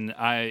 I mean,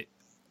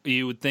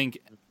 you would think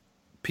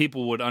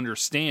people would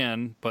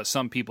understand, but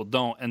some people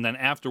don't. And then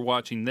after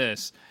watching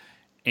this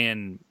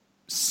and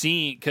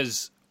seeing,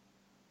 because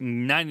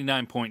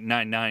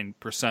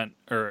 99.99%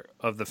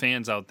 of the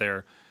fans out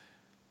there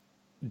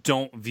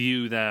don't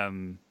view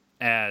them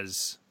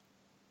as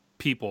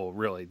people,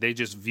 really. They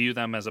just view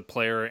them as a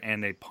player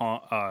and a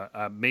pawn,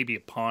 maybe a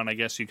pawn, I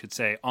guess you could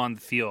say, on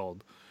the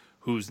field,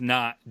 who's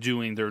not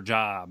doing their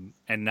job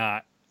and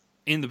not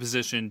in the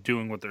position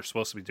doing what they're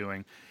supposed to be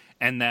doing.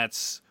 And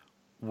that's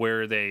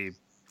where they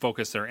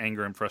focus their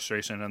anger and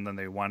frustration, and then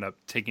they wind up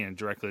taking it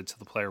directly to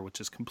the player, which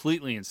is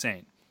completely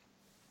insane.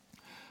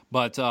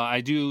 But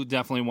I do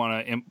definitely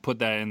want to put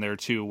that in there,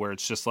 too, where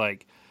it's just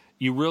like,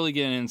 you really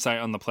get an insight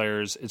on the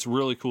players. It's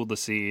really cool to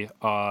see.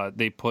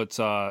 They put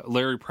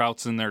Larry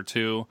Proutz in there,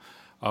 too,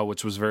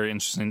 which was very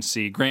interesting to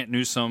see. Grant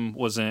Newsome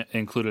was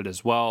included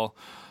as well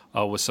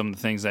with some of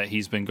the things that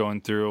he's been going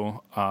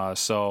through.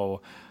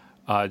 So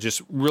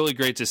just really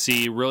great to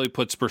see. Really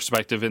puts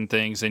perspective in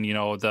things. And, you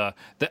know, the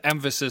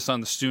emphasis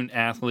on the student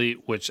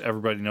athlete, which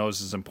everybody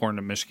knows is important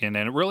at Michigan.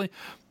 And it really...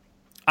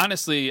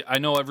 Honestly, I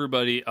know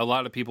a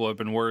lot of people have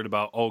been worried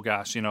about, oh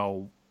gosh, you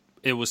know,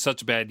 it was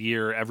such a bad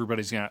year.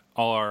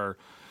 All our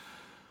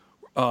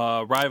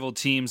rival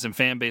teams and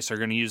fan base are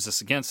going to use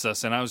this against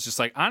us. And I was just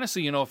like,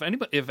 honestly, you know, if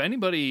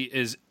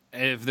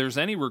there's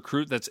any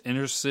recruit that's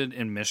interested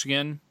in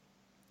Michigan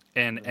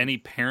and any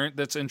parent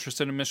that's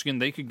interested in Michigan,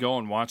 they could go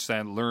and watch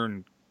that and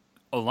learn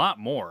a lot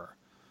more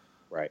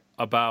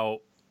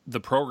about the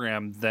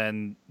program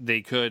than they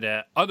could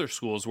at other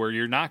schools where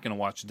you're not going to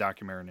watch a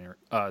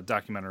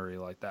documentary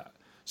like that.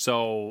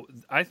 So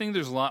I think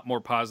there's a lot more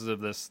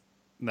positive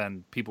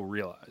than people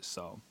realize.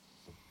 So,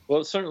 well,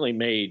 it certainly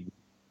made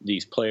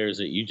these players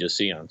that you just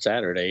see on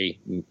Saturday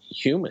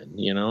human,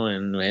 you know,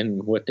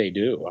 and what they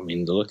do. I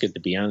mean, to look at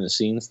the behind the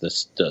scenes,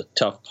 the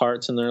tough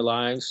parts in their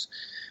lives.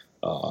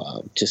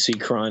 To see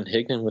Karan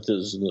Higdon with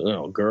his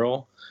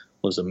girl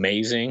was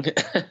amazing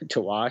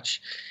to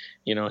watch.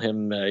 You know,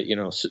 him,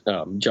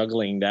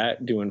 juggling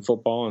that, doing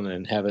football, and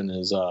then having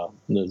his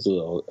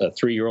little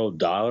 3-year-old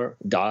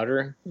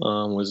daughter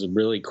was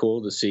really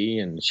cool to see,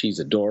 and she's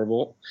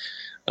adorable.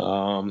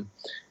 And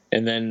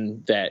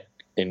then that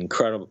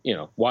incredible, you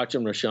know,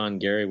 watching Rashawn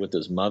Gary with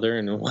his mother,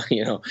 and,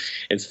 you know,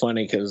 it's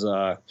funny because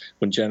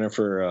when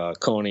Jennifer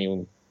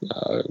Coney,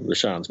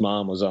 Rashawn's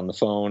mom, was on the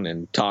phone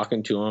and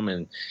talking to him,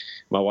 and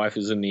my wife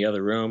was in the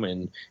other room,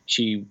 and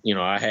she, you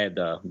know, I had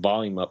the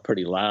volume up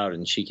pretty loud,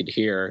 and she could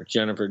hear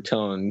Jennifer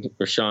telling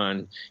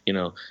Rashawn, you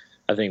know,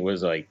 I think it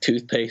was like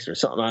toothpaste or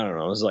something. I don't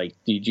know. I was like,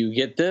 did you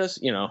get this?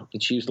 You know,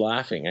 and she was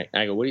laughing.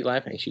 I go, what are you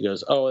laughing at? She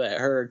goes, oh, that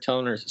her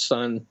telling her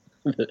son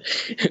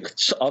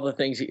all the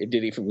things.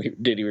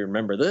 Did he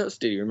remember this?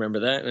 Did he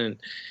remember that?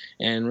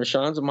 And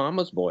Rashawn's a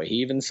mama's boy. He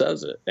even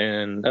says it.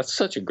 And that's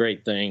such a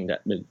great thing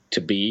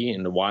to be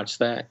and to watch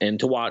that, and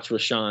to watch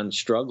Rashawn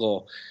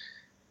struggle,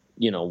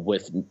 you know,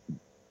 with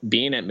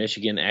being at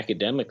Michigan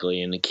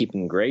academically and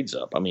keeping grades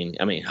up. I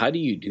mean, how do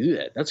you do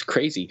that? That's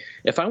crazy.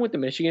 If I went to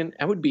Michigan,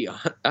 I would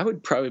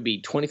probably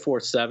be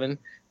 24/7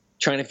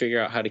 trying to figure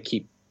out how to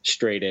keep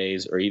straight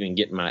A's or even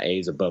get my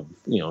A's above,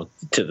 you know,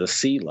 to the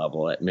C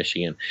level at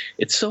Michigan.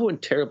 It's so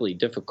terribly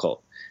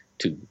difficult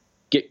to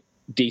get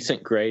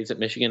decent grades at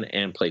Michigan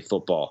and play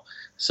football.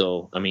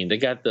 So, I mean, they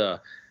got the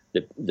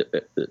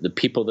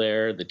people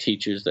there, the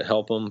teachers that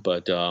help them,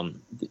 but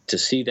to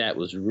see that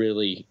was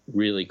really,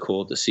 really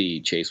cool to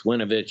see Chase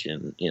Winovich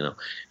and, you know,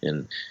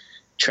 and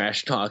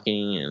trash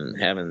talking and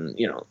having,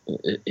 you know,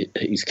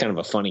 he's kind of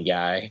a funny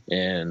guy,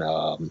 and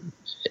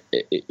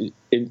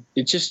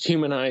it just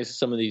humanized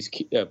some of these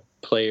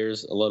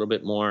players a little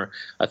bit more.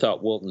 I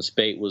thought Wilton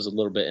Speight was a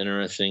little bit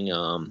interesting.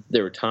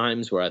 There were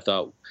times where I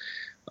thought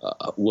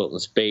Wilton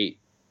Speight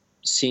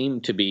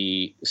seemed to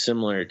be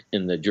similar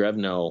in the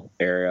Drevno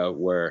area,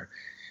 where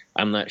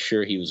I'm not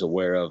sure he was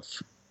aware of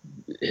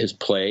his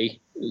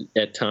play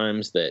at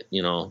times, that,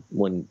 you know,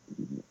 when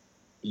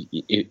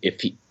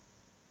if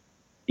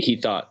he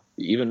thought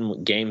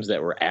even games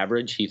that were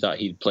average, he thought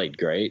he'd played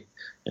great.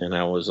 And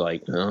I was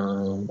like,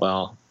 oh,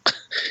 well,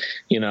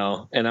 you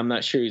know, and I'm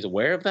not sure he's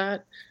aware of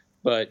that,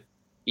 but,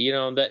 you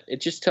know, that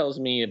it just tells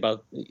me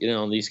about, you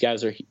know, these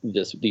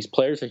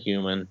players are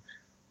human.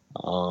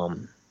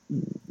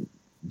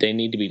 They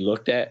need to be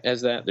looked at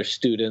as that. They're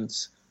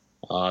students.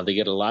 They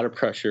get a lot of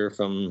pressure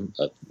from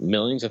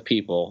millions of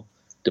people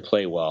to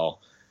play well.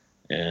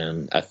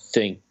 And I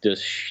think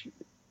this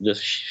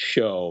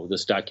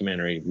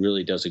documentary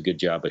really does a good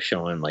job of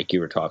showing, like you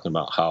were talking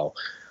about, how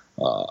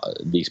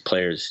these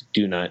players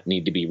do not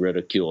need to be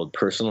ridiculed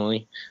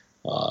personally.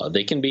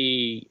 They can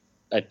be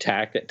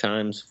attacked at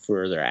times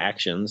for their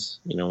actions,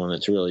 you know, when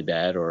it's really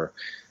bad, or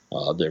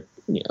they're,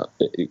 you know,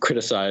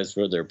 criticized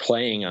for their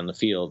playing on the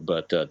field,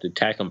 but to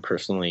attack them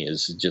personally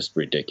is just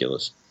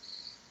ridiculous.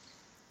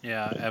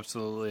 Yeah,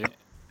 absolutely.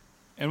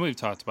 And we've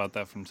talked about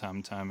that from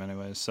time to time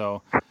anyway,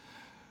 so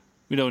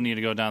we don't need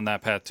to go down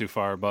that path too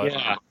far. But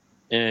yeah,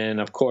 and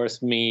of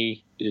course,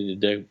 me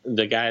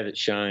the guy that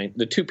shined,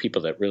 the two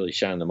people that really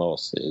shine the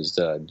most is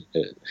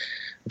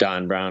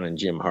Don Brown and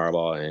Jim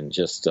Harbaugh. And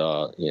just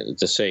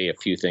to say a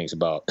few things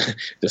about,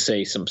 to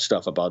say some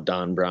stuff about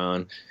Don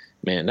Brown,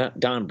 man,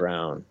 Don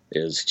Brown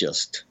is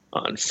just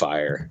on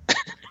fire.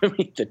 I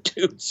mean, the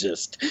dude's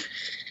just.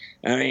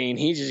 I mean,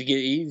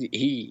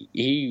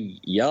 he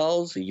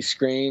yells, he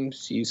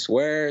screams, he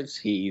swears,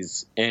 he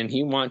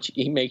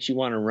makes you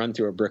want to run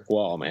through a brick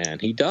wall, man.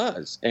 He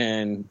does.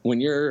 And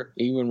when you're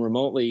even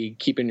remotely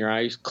keeping your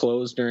eyes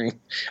closed during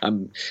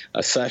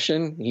a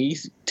session, he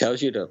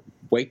tells you to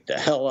wake the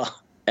hell up.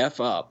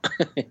 F up.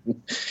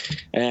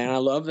 And I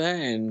love that.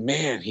 And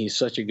man, he's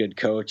such a good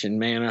coach. And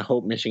man, I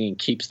hope Michigan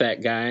keeps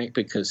that guy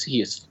because he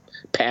is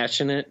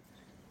passionate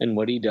in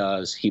what he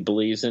does. He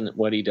believes in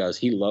what he does.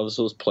 He loves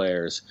those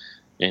players,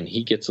 and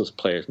he gets those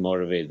players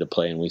motivated to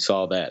play. And we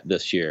saw that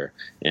this year.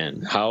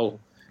 And how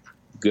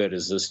good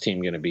is this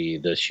team going to be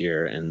this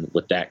year? And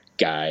with that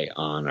guy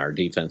on our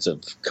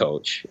defensive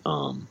coach,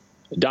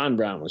 Don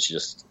Brown was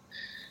just,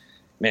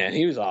 man,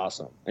 he was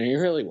awesome. And he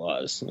really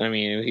was. I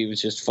mean, he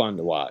was just fun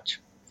to watch.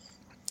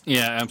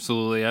 Yeah,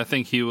 absolutely. I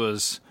think he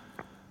was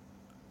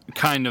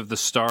kind of the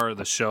star of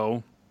the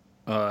show.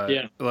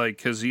 Like,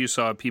 because you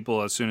saw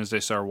people, as soon as they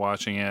started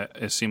watching it,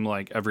 it seemed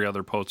like every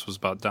other post was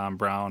about Don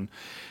Brown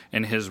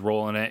and his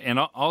role in it. And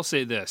I'll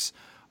say this.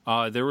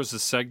 There was a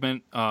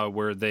segment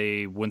where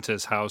they went to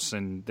his house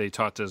and they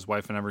talked to his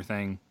wife and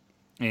everything.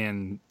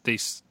 And they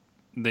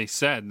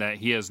said that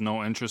he has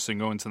no interest in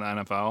going to the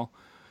NFL.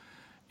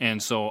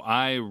 And so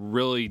I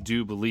really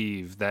do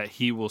believe that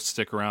he will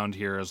stick around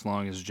here as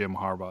long as Jim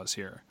Harbaugh's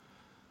here.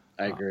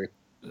 I agree.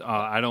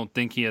 I don't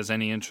think he has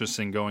any interest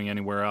in going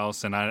anywhere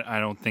else, and I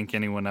don't think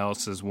anyone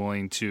else is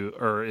willing to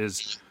or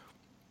is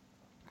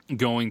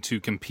going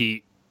to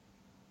compete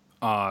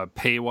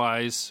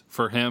pay-wise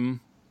for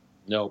him.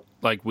 Nope.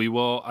 Like we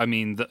will. I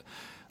mean,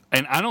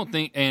 and I don't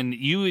think – and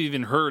you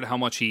even heard how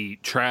much he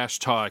trash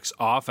talks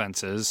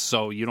offenses,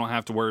 so you don't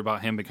have to worry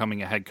about him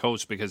becoming a head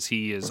coach because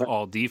he is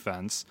all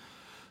defense.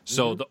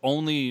 So the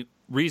only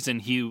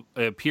reason it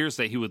appears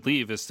that he would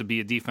leave is to be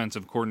a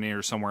defensive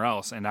coordinator somewhere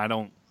else, and I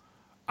don't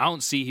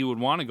see he would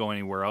want to go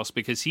anywhere else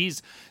because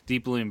he's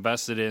deeply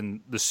invested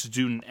in the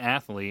student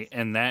athlete,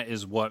 and that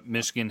is what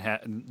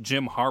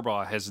Jim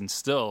Harbaugh has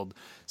instilled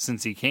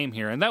since he came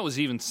here, and that was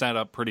even set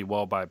up pretty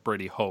well by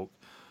Brady Hoke.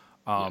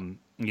 You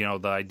know,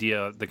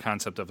 the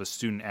concept of a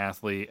student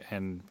athlete,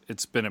 and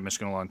it's been at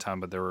Michigan a long time,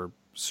 but there were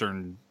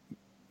certain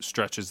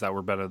stretches that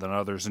were better than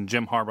others, and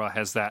Jim Harbaugh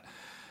has that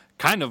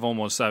kind of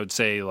almost, I would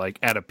say, like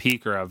at a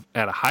peak or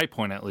at a high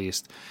point at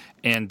least.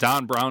 And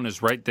Don Brown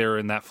is right there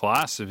in that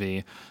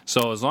philosophy.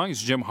 So as long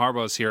as Jim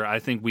Harbaugh is here, I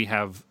think we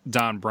have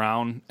Don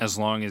Brown as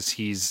long as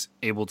he's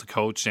able to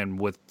coach. And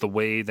with the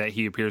way that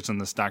he appears in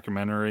this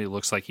documentary, it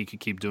looks like he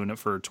could keep doing it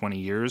for 20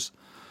 years.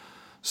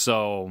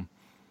 So,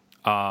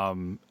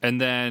 and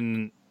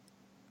then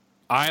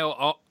I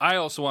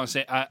also want to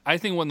say, I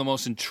think one of the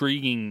most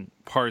intriguing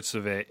parts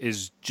of it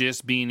is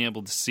just being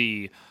able to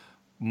see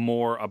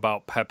more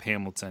about Pep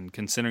Hamilton,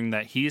 considering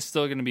that he's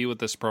still going to be with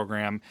this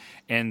program,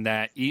 and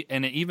that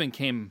and it even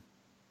came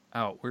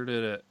out. Where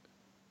did it?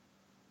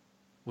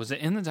 Was it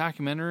in the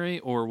documentary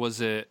or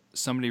was it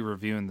somebody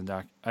reviewing the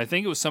doc? I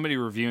think it was somebody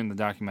reviewing the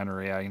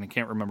documentary. I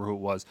can't remember who it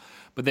was,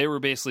 but they were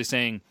basically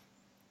saying,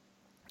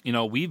 you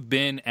know, we've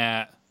been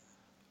at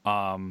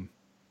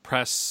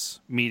press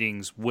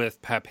meetings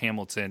with Pep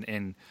Hamilton,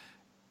 and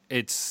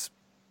it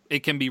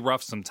can be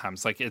rough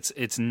sometimes. Like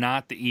it's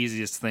not the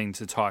easiest thing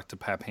to talk to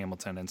Pep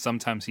Hamilton, and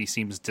sometimes he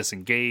seems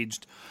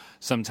disengaged.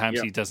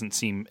 Sometimes he doesn't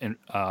seem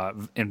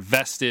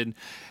invested.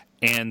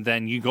 And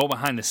then you go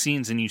behind the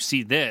scenes and you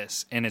see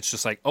this, and it's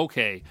just like,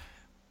 okay,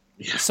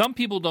 some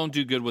people don't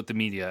do good with the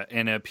media,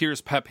 and it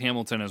appears Pep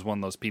Hamilton is one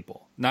of those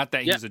people. Not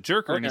that he's a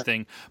jerk or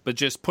anything, but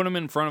just put him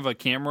in front of a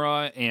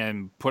camera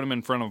and put him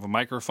in front of a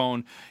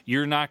microphone.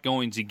 You're not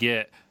going to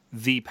get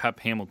the Pep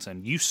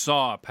Hamilton. You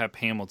saw Pep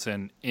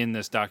Hamilton in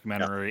this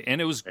documentary, and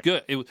it was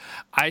good.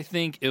 I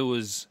think it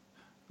was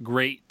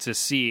great to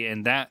see,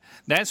 and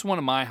that's one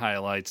of my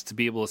highlights, to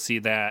be able to see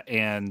that.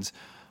 And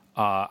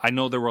I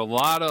know there were a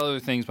lot of other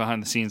things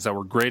behind the scenes that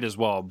were great as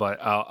well, but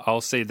I'll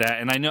say that.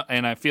 And I know,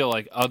 and I feel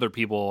like other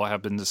people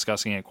have been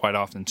discussing it quite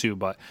often too.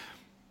 But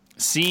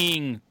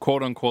seeing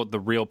 "quote unquote" the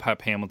real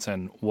Pep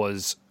Hamilton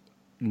was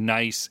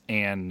nice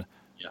and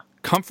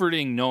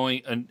comforting,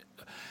 knowing.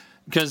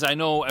 Because I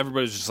know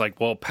everybody's just like,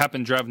 well, Pep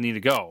and Drev need to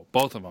go.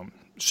 Both of them.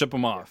 Ship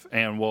them off.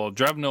 And, well,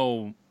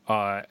 Drevno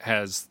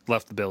has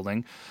left the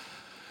building.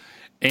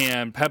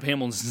 And Pep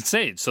Hamilton's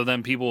stayed. So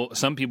then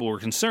some people were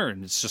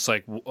concerned. It's just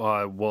like,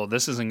 well,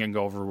 this isn't going to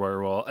go over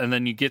very well. And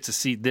then you get to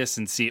see this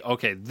and see,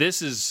 okay,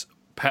 this was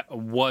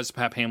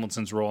Pep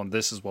Hamilton's role, and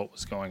this is what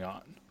was going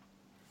on.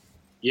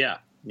 Yeah,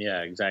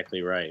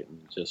 exactly right.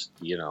 Just,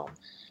 you know,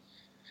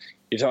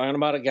 you're talking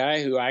about a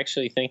guy who I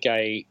actually think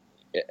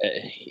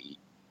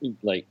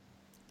like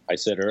I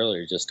said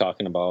earlier, just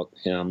talking about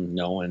him,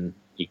 knowing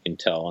you can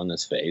tell on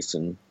his face,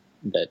 and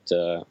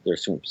that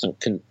there's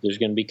going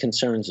to be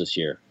concerns this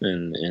year,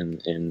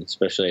 and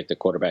especially at the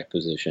quarterback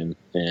position.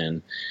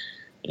 And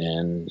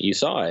And you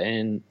saw it,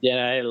 and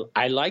yeah,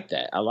 I like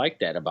that. I like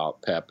that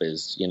about Pep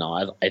is,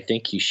 I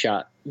think he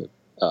shot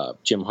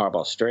Jim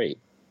Harbaugh straight,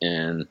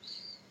 and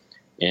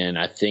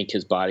I think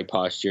his body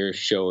posture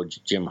showed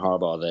Jim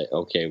Harbaugh that,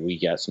 okay, we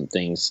got some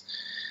things.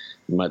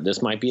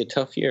 This might be a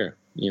tough year,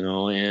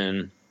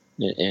 and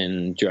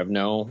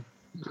Drevno,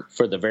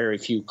 for the very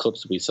few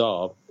clips we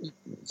saw,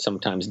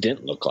 sometimes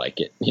didn't look like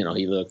it. He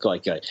looked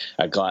like a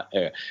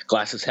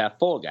glass is half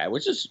full guy,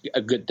 which is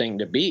a good thing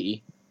to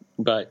be.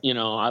 But,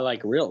 I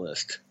like a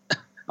realist. I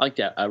like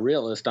that, a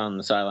realist on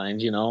the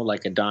sidelines,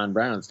 like a Don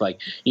Brown. It's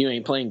like, you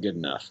ain't playing good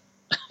enough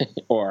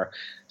or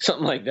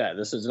something like that.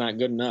 This is not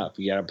good enough.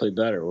 You got to play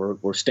better.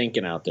 We're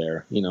stinking out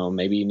there.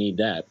 Maybe you need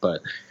that.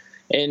 But,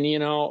 and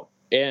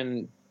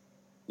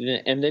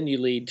then you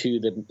lead to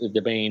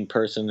the main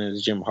person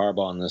is Jim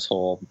Harbaugh in this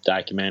whole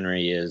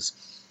documentary is,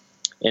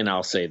 and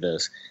I'll say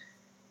this,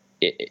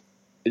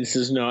 this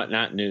is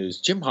not news.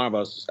 Jim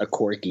Harbaugh's a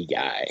quirky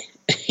guy.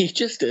 He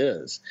just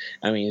is.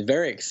 I mean, he's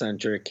very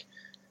eccentric,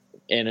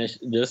 and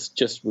this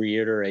just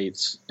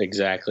reiterates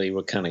exactly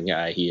what kind of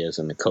guy he is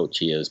and the coach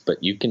he is.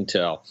 But you can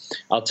tell.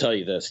 I'll tell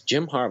you this.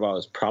 Jim Harbaugh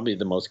is probably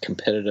the most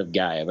competitive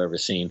guy I've ever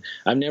seen.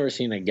 I've never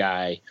seen a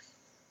guy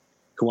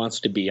who wants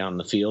to be on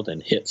the field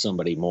and hit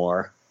somebody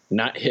more.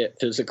 Not hit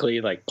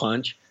physically like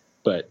punch,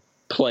 but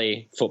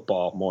play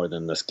football more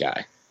than this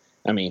guy.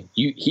 I mean,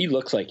 he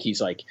looks like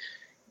he's like,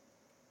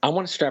 I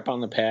want to strap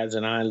on the pads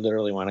and I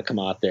literally want to come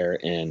out there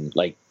and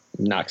like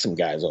knock some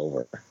guys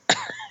over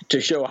to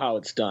show how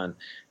it's done.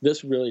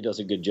 This really does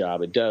a good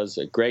job. It does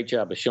a great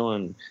job of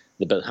showing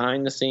the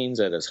behind the scenes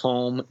at his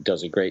home. It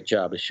does a great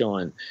job of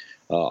showing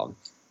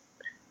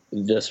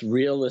this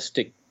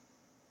realistic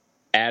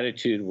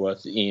attitude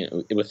with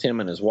him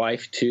and his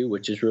wife too,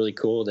 which is really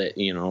cool. That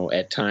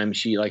at times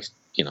she likes,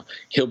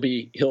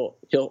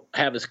 he'll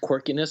have his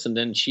quirkiness, and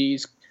then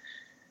she's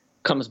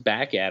comes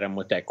back at him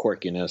with that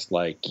quirkiness,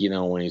 like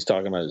when he's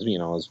talking about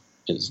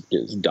his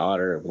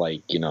daughter,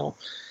 like you got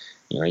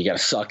to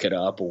suck it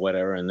up or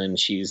whatever, and then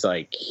she's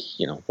like,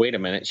 wait a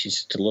minute, she's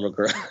just a little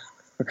girl.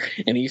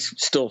 And he's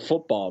still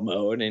football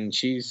mode, and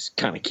she's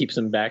kind of keeps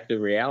him back to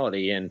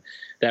reality and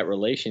that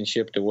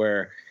relationship to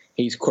where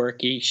he's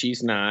quirky,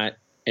 she's not,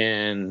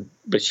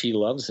 but she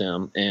loves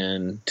him.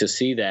 And to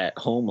see that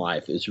home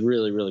life is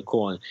really, really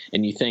cool.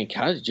 And you think,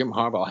 how does Jim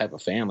Harbaugh have a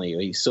family?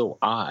 He's so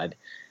odd,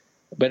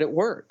 but it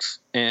works.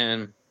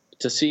 And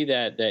to see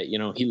that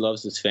he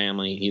loves his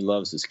family, he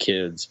loves his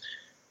kids,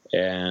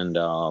 and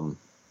to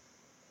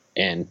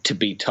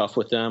be tough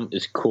with them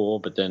is cool.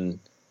 But then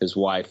his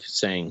wife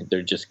saying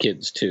they're just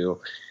kids too,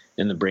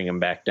 and to bring them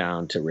back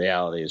down to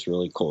reality is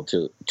really cool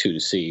to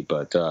see.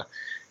 But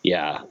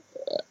yeah,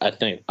 I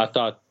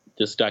thought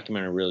this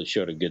documentary really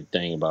showed a good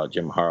thing about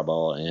Jim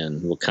Harbaugh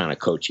and what kind of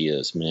coach he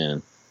is,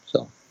 man.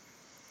 So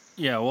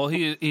yeah, well,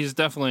 he's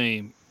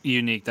definitely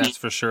unique, that's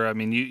for sure. I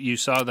mean, you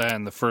saw that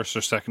in the first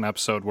or second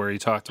episode where he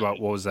talked about,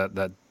 what was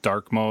that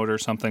dark mode or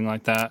something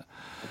like that,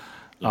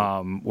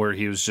 where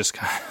he was just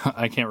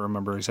I can't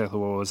remember exactly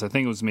what it was. I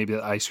think it was maybe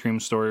the ice cream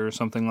story or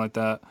something like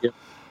that. Yep.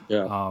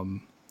 Yeah.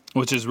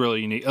 Which is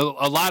really unique. A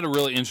lot of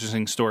really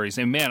interesting stories.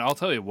 And man, I'll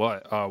tell you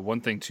what, one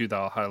thing too that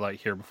I'll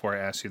highlight here before I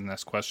ask you the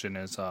next question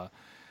is,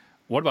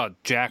 what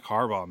about Jack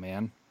Harbaugh,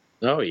 man?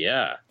 Oh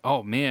yeah.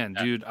 Oh man,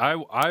 dude,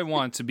 I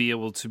want to be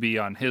able to be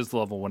on his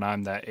level when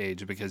I'm that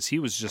age, because he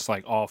was just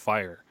like all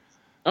fire.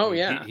 Oh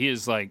yeah. He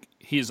is like,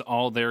 he's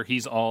all there.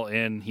 He's all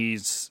in.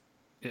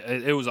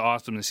 It was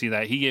awesome to see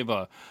that. He gave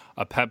a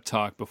pep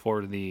talk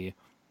before the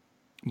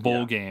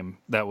bowl game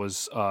that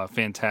was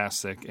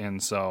fantastic.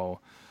 And so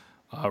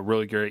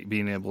really great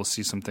being able to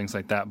see some things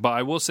like that. But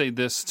I will say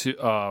this too.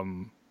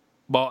 Well,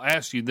 I'll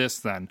ask you this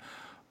then.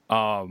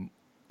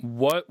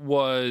 What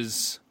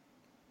was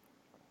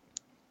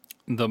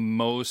the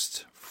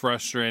most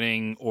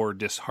frustrating or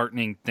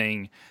disheartening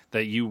thing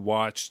that you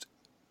watched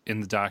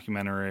in the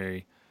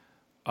documentary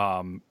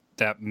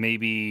that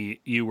maybe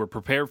you were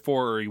prepared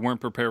for, or you weren't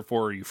prepared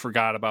for, or you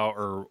forgot about,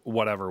 or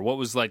whatever? What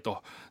was like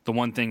the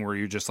one thing where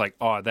you're just like,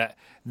 oh,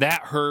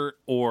 that hurt,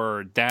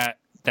 or that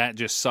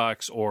just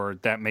sucks, or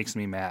that makes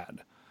me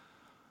mad?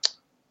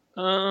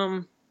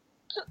 You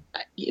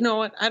know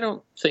what? I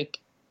don't think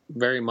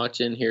very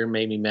much in here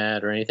made me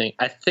mad or anything.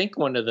 I think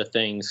one of the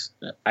things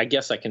I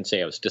guess I can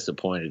say I was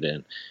disappointed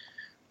in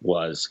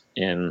was,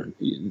 and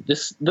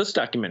this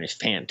documentary is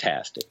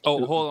fantastic.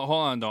 Oh, hold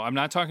on though. I'm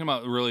not talking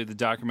about really the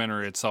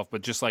documentary itself,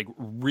 but just like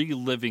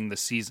reliving the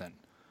season.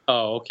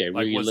 Oh, okay.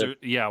 Like,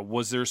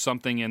 was there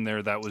something in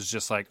there that was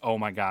just like, oh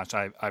my gosh,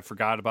 I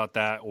forgot about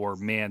that, or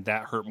man,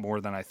 that hurt more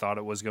than I thought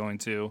it was going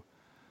to?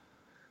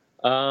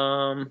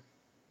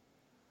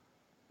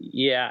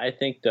 Yeah, I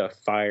think the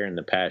fire and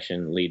the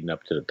passion leading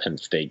up to the Penn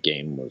State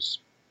game was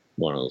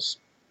one of those.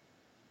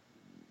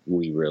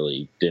 We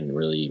really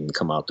didn't even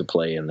come out to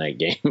play in that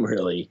game,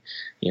 really,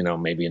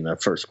 maybe in the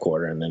first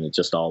quarter, and then it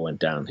just all went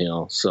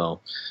downhill. So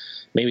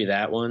maybe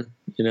that one,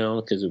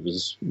 because it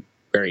was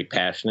very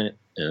passionate,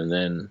 and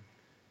then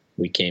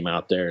we came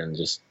out there and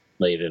just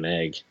laid an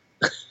egg.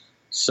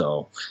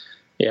 So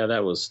yeah,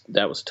 that was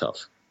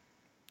tough.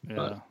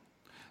 Yeah.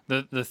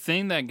 The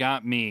thing that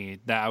got me,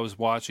 that I was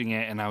watching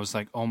it and I was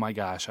like, oh my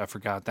gosh, I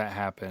forgot that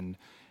happened.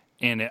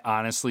 And it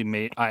honestly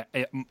made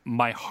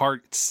my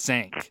heart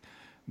sank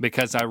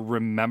because I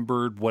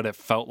remembered what it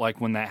felt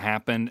like when that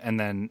happened, and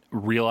then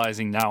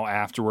realizing now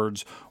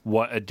afterwards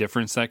what a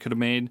difference that could have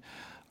made.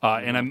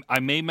 And I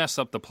may mess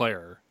up the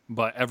player,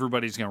 but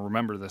everybody's going to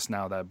remember this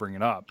now that I bring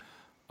it up.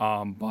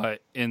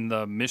 But in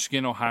the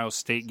Michigan-Ohio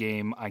State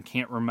game, I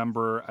can't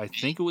remember. I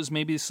think it was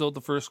maybe still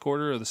the first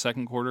quarter or the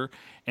second quarter,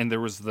 and there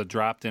was the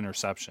dropped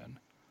interception.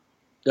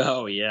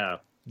 Oh, yeah.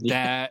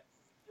 That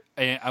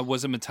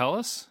was it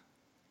Metellus?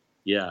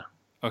 Yeah.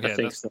 Okay. I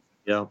think so.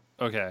 Yeah.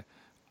 Okay.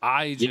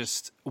 I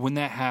just, when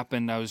that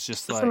happened, I was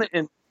just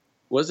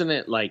wasn't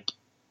it like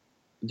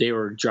they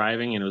were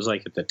driving and it was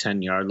like at the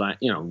 10-yard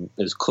line,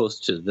 as close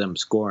to them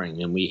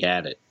scoring, and we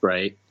had it,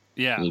 right?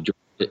 Yeah. And you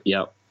dropped it.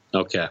 Yep.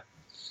 Okay.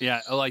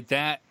 Yeah, like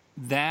that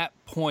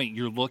point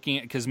you're looking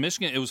at, because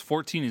Michigan, it was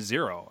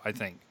 14-0, I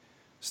think,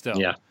 still.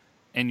 Yeah.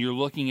 And you're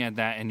looking at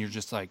that and you're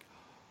just like,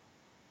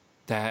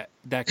 that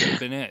could have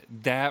been it.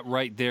 That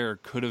right there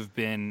could have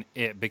been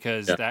it,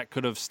 because that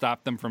could have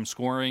stopped them from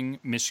scoring.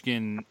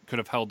 Michigan could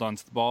have held on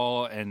to the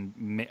ball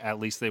and at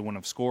least they wouldn't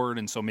have scored.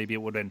 And so maybe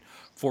it would have been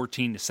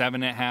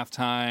 14-7 at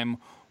halftime,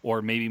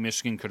 or maybe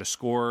Michigan could have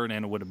scored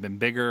and it would have been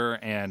bigger.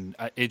 And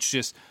it's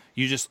just,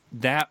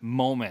 that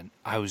moment,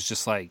 I was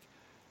just like,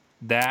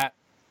 that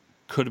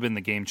could have been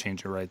the game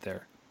changer right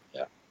there.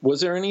 Yeah.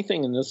 Was there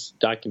anything in this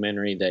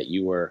documentary that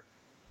you were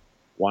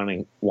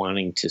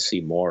wanting to see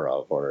more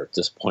of, or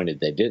disappointed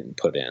they didn't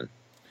put in?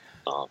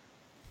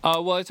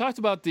 Well, I talked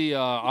about the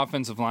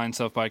offensive line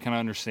stuff, but I kind of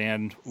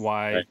understand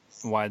why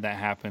that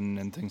happened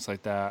and things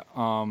like that.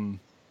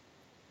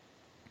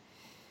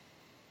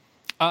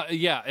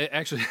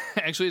 Actually,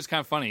 it's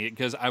kind of funny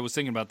because I was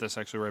thinking about this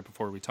actually right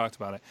before we talked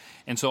about it,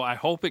 and so I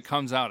hope it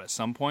comes out at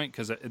some point,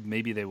 because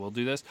maybe they will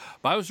do this.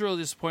 But I was really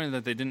disappointed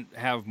that they didn't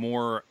have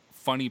more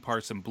funny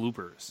parts and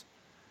bloopers,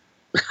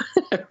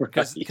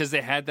 because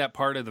they had that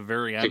part at the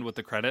very end with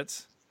the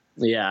credits.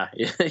 Yeah.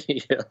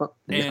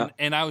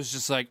 And I was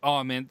just like,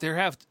 oh man,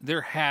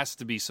 there has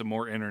to be some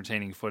more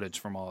entertaining footage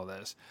from all of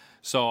this.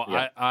 So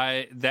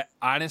I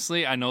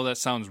honestly, I know that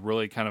sounds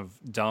really kind of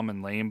dumb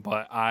and lame,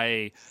 but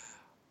I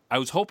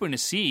was hoping to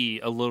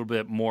see a little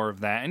bit more of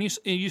that, and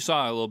you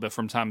saw a little bit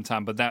from time to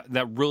time. But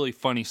that really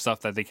funny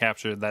stuff that they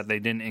captured that they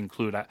didn't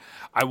include,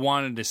 I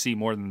wanted to see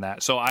more than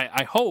that. So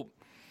I hope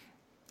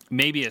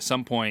maybe at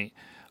some point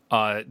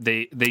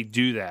they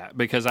do that,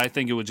 because I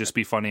think it would just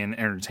be funny and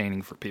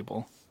entertaining for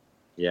people.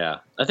 Yeah,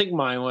 I think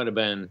mine would have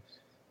been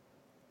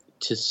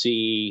to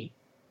see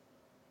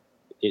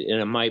it, and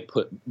it might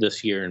put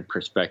this year in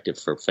perspective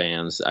for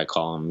fans. I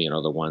call them,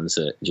 the ones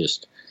that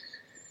just,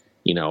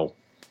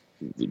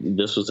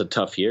 this was a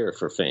tough year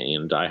for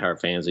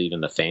diehard fans, even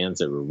the fans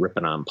that were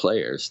ripping on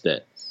players,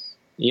 that,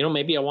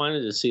 maybe I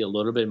wanted to see a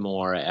little bit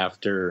more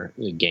after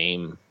the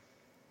game,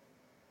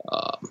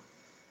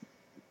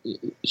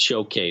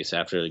 showcase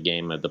after the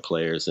game of the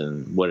players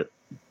and what it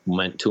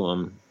meant to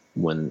them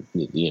when,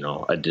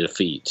 a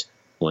defeat,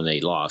 when they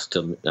lost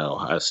to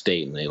Ohio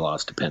State and they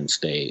lost to Penn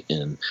State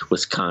and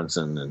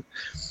Wisconsin,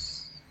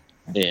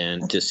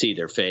 and to see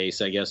their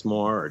face, I guess,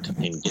 more,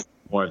 and get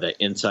more of the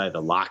inside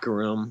the locker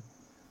room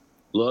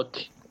look,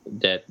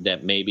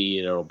 that maybe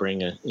it'll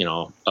bring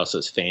us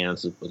as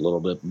fans a little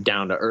bit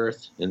down to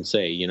earth and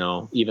say,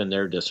 even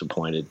they're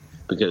disappointed,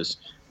 because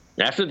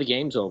after the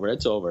game's over,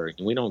 it's over.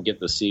 We don't get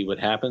to see what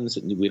happens.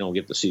 We don't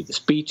get to see the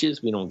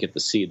speeches. We don't get to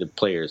see the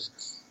players'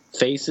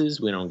 faces.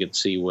 We don't get to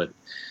see what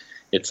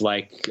it's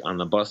like on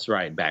the bus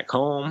ride back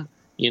home,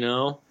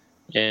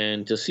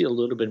 and to see a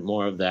little bit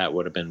more of that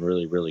would have been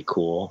really, really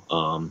cool.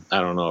 I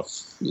don't know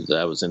if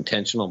that was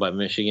intentional by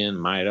Michigan,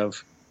 might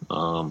have.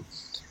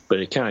 But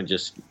it kind of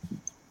just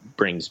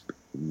brings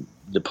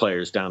the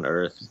players down to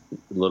earth a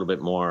little bit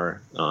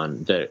more,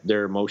 on that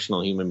they're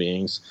emotional human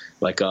beings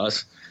like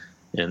us,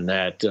 and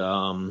that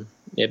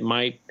it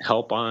might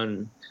help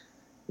on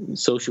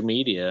social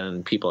media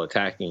and people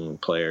attacking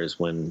players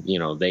when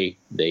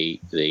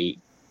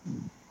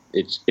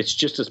it's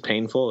just as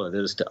painful as it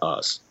is to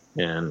us,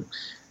 and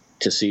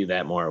to see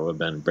that more would have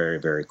been very,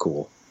 very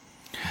cool.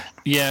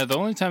 Yeah, the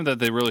only time that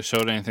they really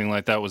showed anything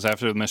like that was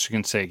after the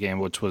Michigan State game,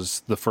 which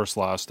was the first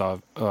loss,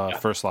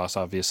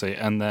 obviously,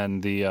 and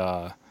then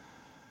the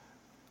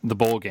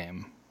bowl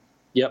game.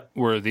 Yep,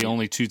 were the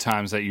only two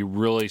times that you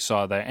really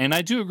saw that. And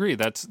I do agree,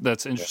 that's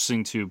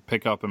interesting to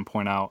pick up and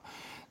point out,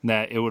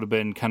 that it would have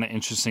been kind of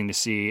interesting to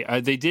see.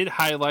 They did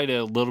highlight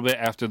it a little bit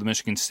after the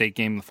Michigan State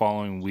game the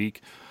following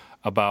week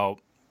about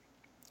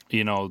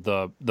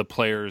the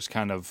players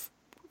kind of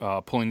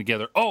pulling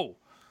together. Oh,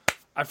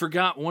 I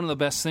forgot one of the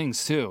best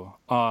things too.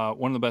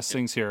 One of the best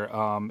things here,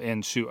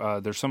 and shoot,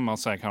 there's something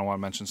else I kind of want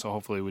to mention. So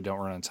hopefully we don't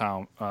run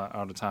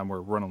out of time.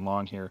 We're running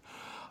long here.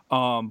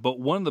 But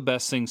one of the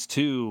best things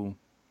too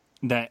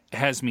that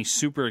has me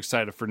super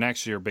excited for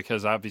next year,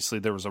 because obviously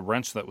there was a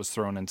wrench that was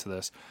thrown into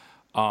this.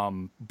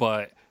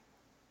 But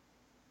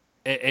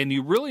and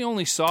you really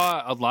only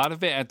saw a lot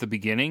of it at the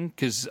beginning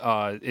because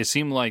it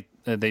seemed like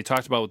they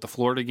talked about with the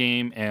Florida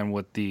game and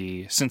with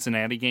the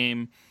Cincinnati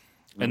game,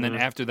 and then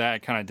after that it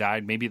kind of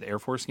died. Maybe the Air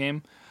Force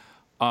game,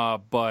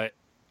 but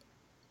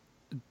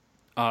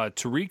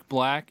Tariq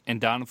Black and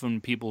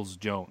Donovan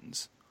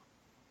Peoples-Jones.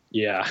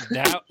 Yeah,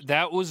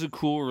 that was a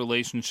cool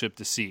relationship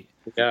to see.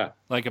 Yeah,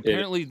 like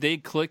apparently they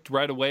clicked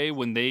right away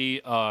when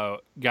they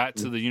got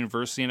to the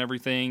university and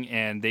everything,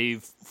 and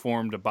they've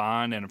formed a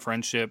bond and a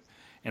friendship.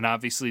 And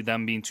obviously,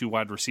 them being two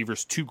wide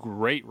receivers, two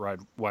great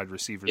wide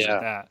receivers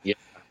at that.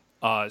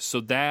 Yeah.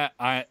 So that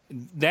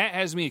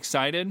has me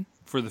excited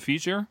for the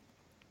future.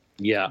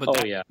 Yeah.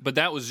 But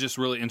that was just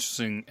really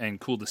interesting and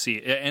cool to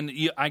see. And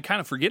I kind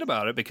of forget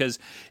about it because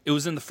it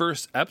was in the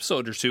first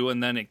episode or two,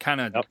 and then it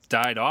kind of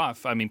died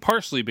off. I mean,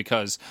 partially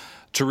because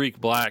Tariq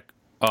Black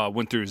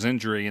went through his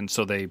injury, and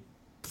so they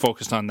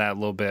focused on that a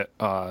little bit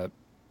for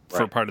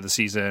part of the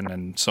season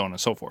and so on and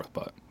so forth.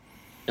 But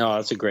no,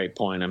 that's a great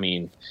point. I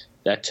mean,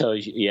 that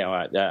tells you. Yeah,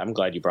 I'm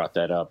glad you brought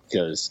that up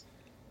because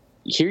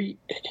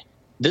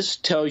this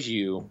tells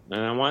you,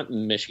 and I want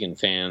Michigan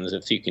fans,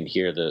 if you can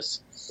hear this.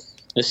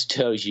 This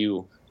tells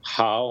you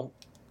how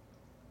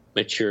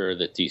mature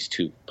that these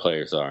two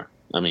players are.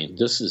 I mean,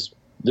 this is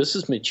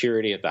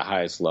maturity at the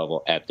highest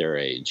level at their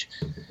age.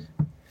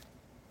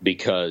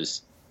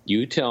 Because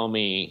you tell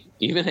me,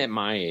 even at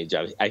my age,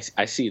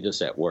 I see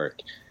this at work.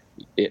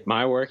 At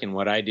my work and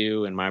what I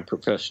do in my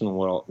professional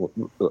world,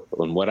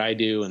 and what I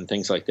do and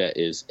things like that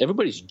is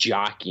everybody's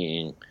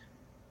jockeying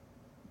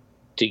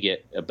to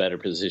get a better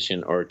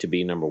position or to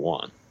be number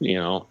one,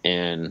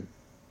 and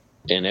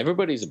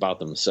everybody's about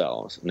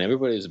themselves, and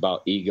everybody's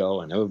about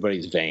ego, and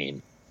everybody's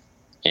vain.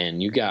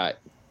 And you got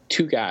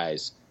two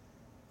guys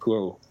who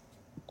are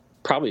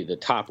probably the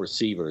top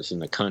receivers in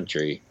the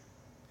country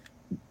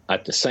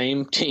at the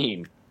same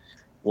team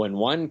when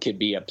one could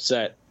be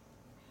upset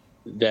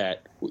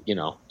that,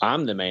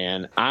 I'm the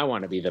man, I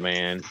want to be the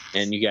man,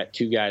 and you got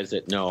two guys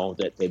that know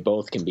that they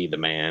both can be the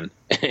man.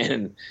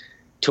 And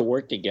to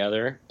work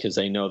together because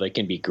they know they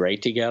can be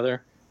great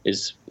together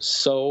is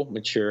so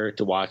mature.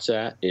 To watch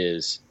that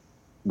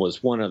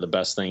was one of the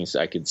best things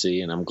I could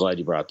see, and I'm glad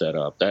you brought that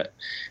up.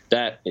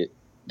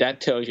 That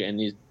tells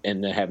you,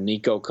 and to have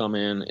Nico come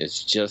in,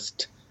 this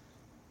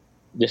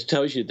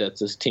tells you that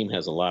this team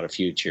has a lot of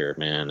future,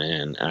 man,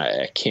 and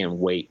I can't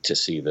wait to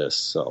see this.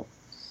 So,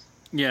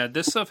 yeah,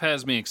 this stuff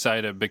has me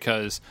excited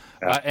because,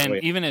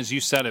 even as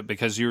you said it,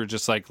 because you were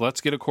just like,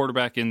 let's get a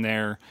quarterback in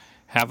there,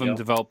 have them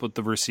develop with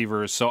the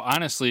receivers. So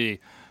honestly,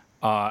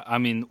 I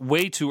mean,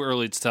 way too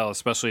early to tell,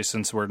 especially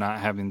since we're not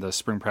having the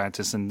spring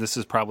practice, and this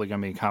is probably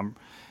going to be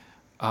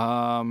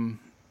I'm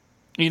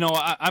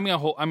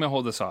gonna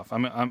hold this off.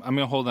 I'm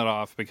gonna hold that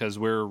off because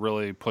we're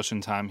really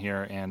pushing time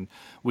here, and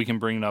we can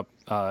bring it up,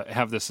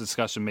 have this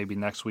discussion maybe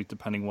next week,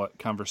 depending what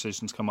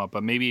conversations come up.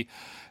 But maybe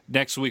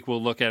next week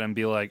we'll look at it and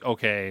be like,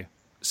 okay,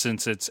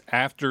 since it's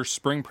after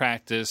spring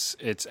practice,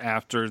 it's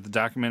after the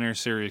documentary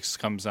series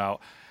comes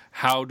out.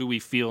 How do we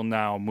feel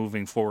now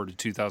moving forward to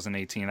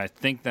 2018? I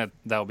think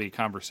that'll be a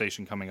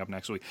conversation coming up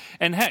next week.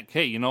 And heck,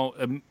 hey,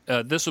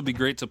 this would be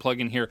great to plug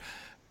in here.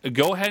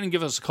 Go ahead and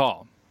give us a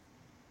call.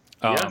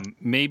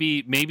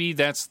 Maybe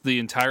that's the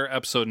entire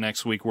episode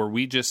next week where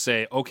we just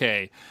say,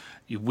 okay,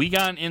 we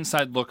got an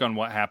inside look on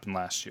what happened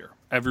last year.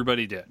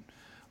 Everybody did.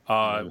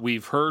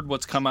 We've heard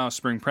what's come out of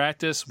spring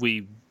practice.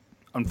 We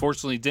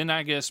unfortunately did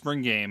not get a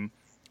spring game.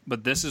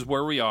 But this is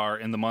where we are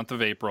in the month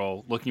of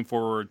April, looking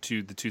forward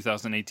to the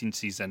 2018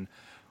 season.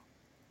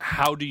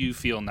 How do you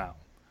feel now?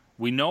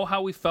 We know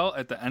how we felt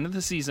at the end of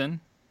the season.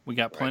 We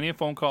got plenty of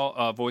phone call,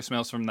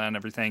 voicemails from that and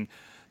everything.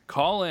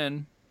 Call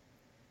in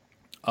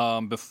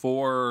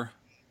before,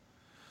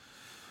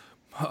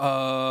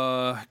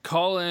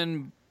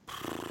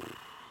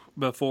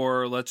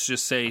 let's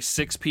just say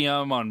 6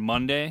 p.m. on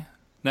Monday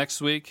next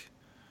week.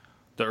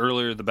 The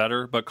earlier, the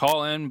better. But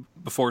call in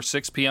before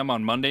 6 p.m.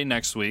 on Monday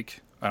next week.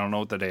 I don't know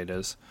what the date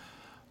is.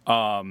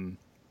 And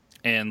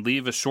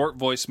leave a short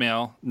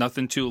voicemail,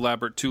 nothing too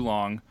elaborate, too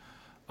long.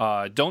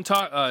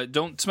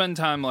 Don't spend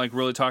time like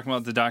really talking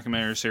about the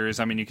documentary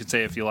series. I mean, you could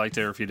say if you liked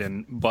it or if you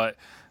didn't, but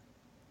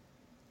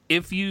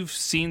if you've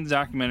seen the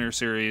documentary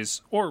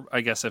series, or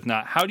I guess if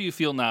not, how do you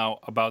feel now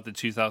about the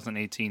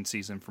 2018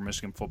 season for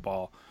Michigan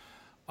football?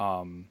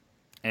 And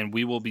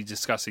we will be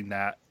discussing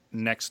that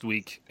next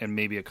week and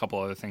maybe a couple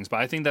other things, but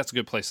I think that's a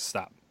good place to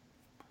stop.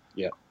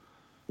 Yeah.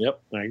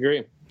 Yep, I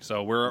agree.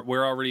 So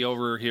we're already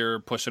over here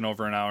pushing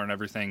over an hour and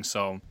everything,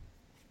 so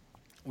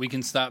we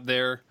can stop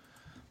there.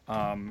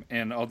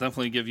 And I'll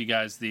definitely give you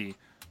guys the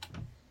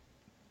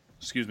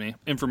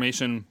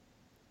information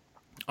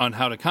on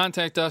how to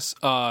contact us.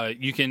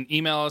 You can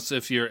email us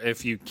if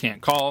you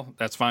can't call.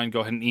 That's fine.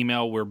 Go ahead and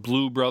email. We're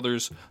Blue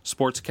Brothers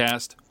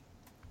Sportscast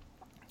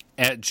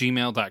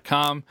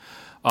 @gmail.com.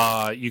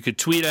 You could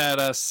tweet at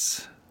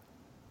us.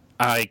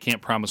 I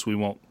can't promise we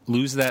won't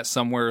lose that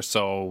somewhere,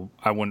 so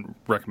I wouldn't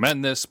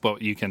recommend this,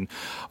 but you can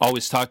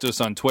always talk to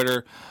us on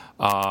Twitter,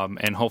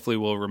 and hopefully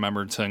we'll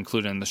remember to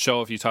include it in the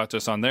show if you talk to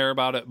us on there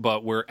about it.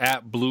 But we're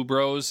at Blue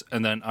Bros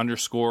and then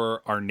 _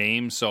 our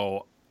name,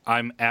 so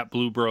I'm at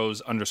Blue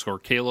Bros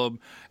 _ Caleb,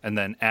 and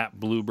then at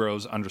Blue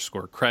Bros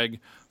 _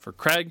 Craig for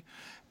Craig.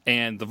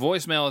 And the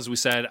voicemail, as we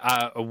said,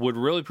 I would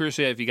really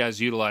appreciate if you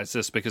guys utilize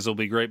this because it'll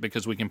be great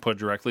because we can put it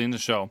directly in the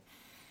show.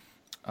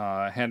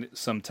 I had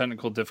some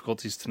technical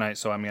difficulties tonight,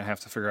 so I'm going to have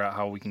to figure out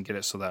how we can get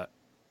it so that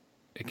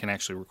it can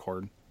actually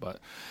record.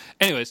 But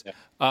anyways,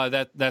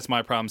 that's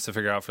my problems to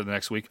figure out for the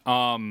next week.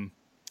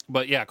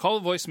 But yeah, call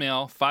the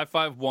voicemail,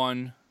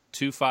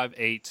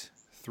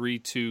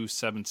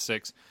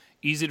 551-258-3276.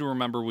 Easy to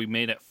remember. We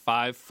made it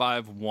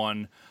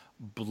 551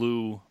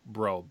 Blue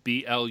Bro,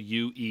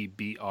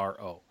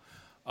 BLUEBRO.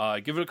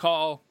 Give it a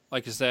call.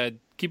 Like I said,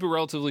 keep it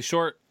relatively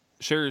short.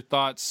 Share your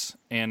thoughts,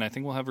 and I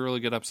think we'll have a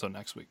really good episode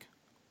next week.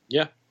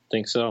 Yeah,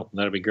 think so.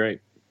 That'll be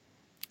great.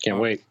 Can't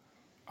wait.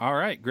 All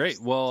right, great.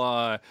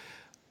 Well,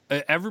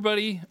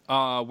 everybody,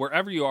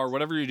 wherever you are,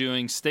 whatever you're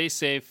doing, stay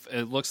safe.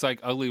 It looks like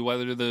ugly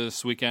weather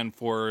this weekend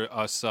for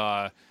us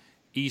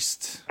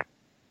East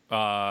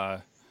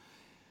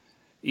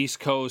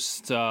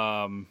Coast,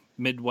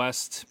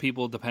 Midwest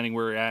people, depending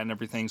where you're at and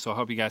everything. So I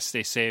hope you guys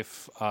stay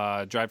safe,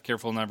 drive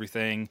careful and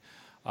everything.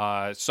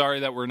 Sorry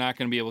that we're not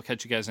going to be able to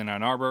catch you guys in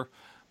Ann Arbor.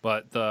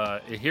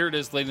 But here it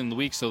is late in the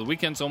week, so the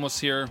weekend's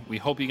almost here. We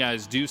hope you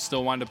guys do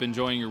still wind up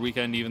enjoying your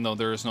weekend, even though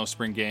there is no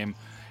spring game.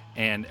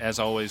 And as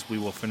always, we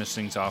will finish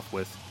things off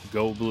with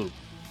Go Blue.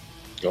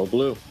 Go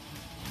Blue.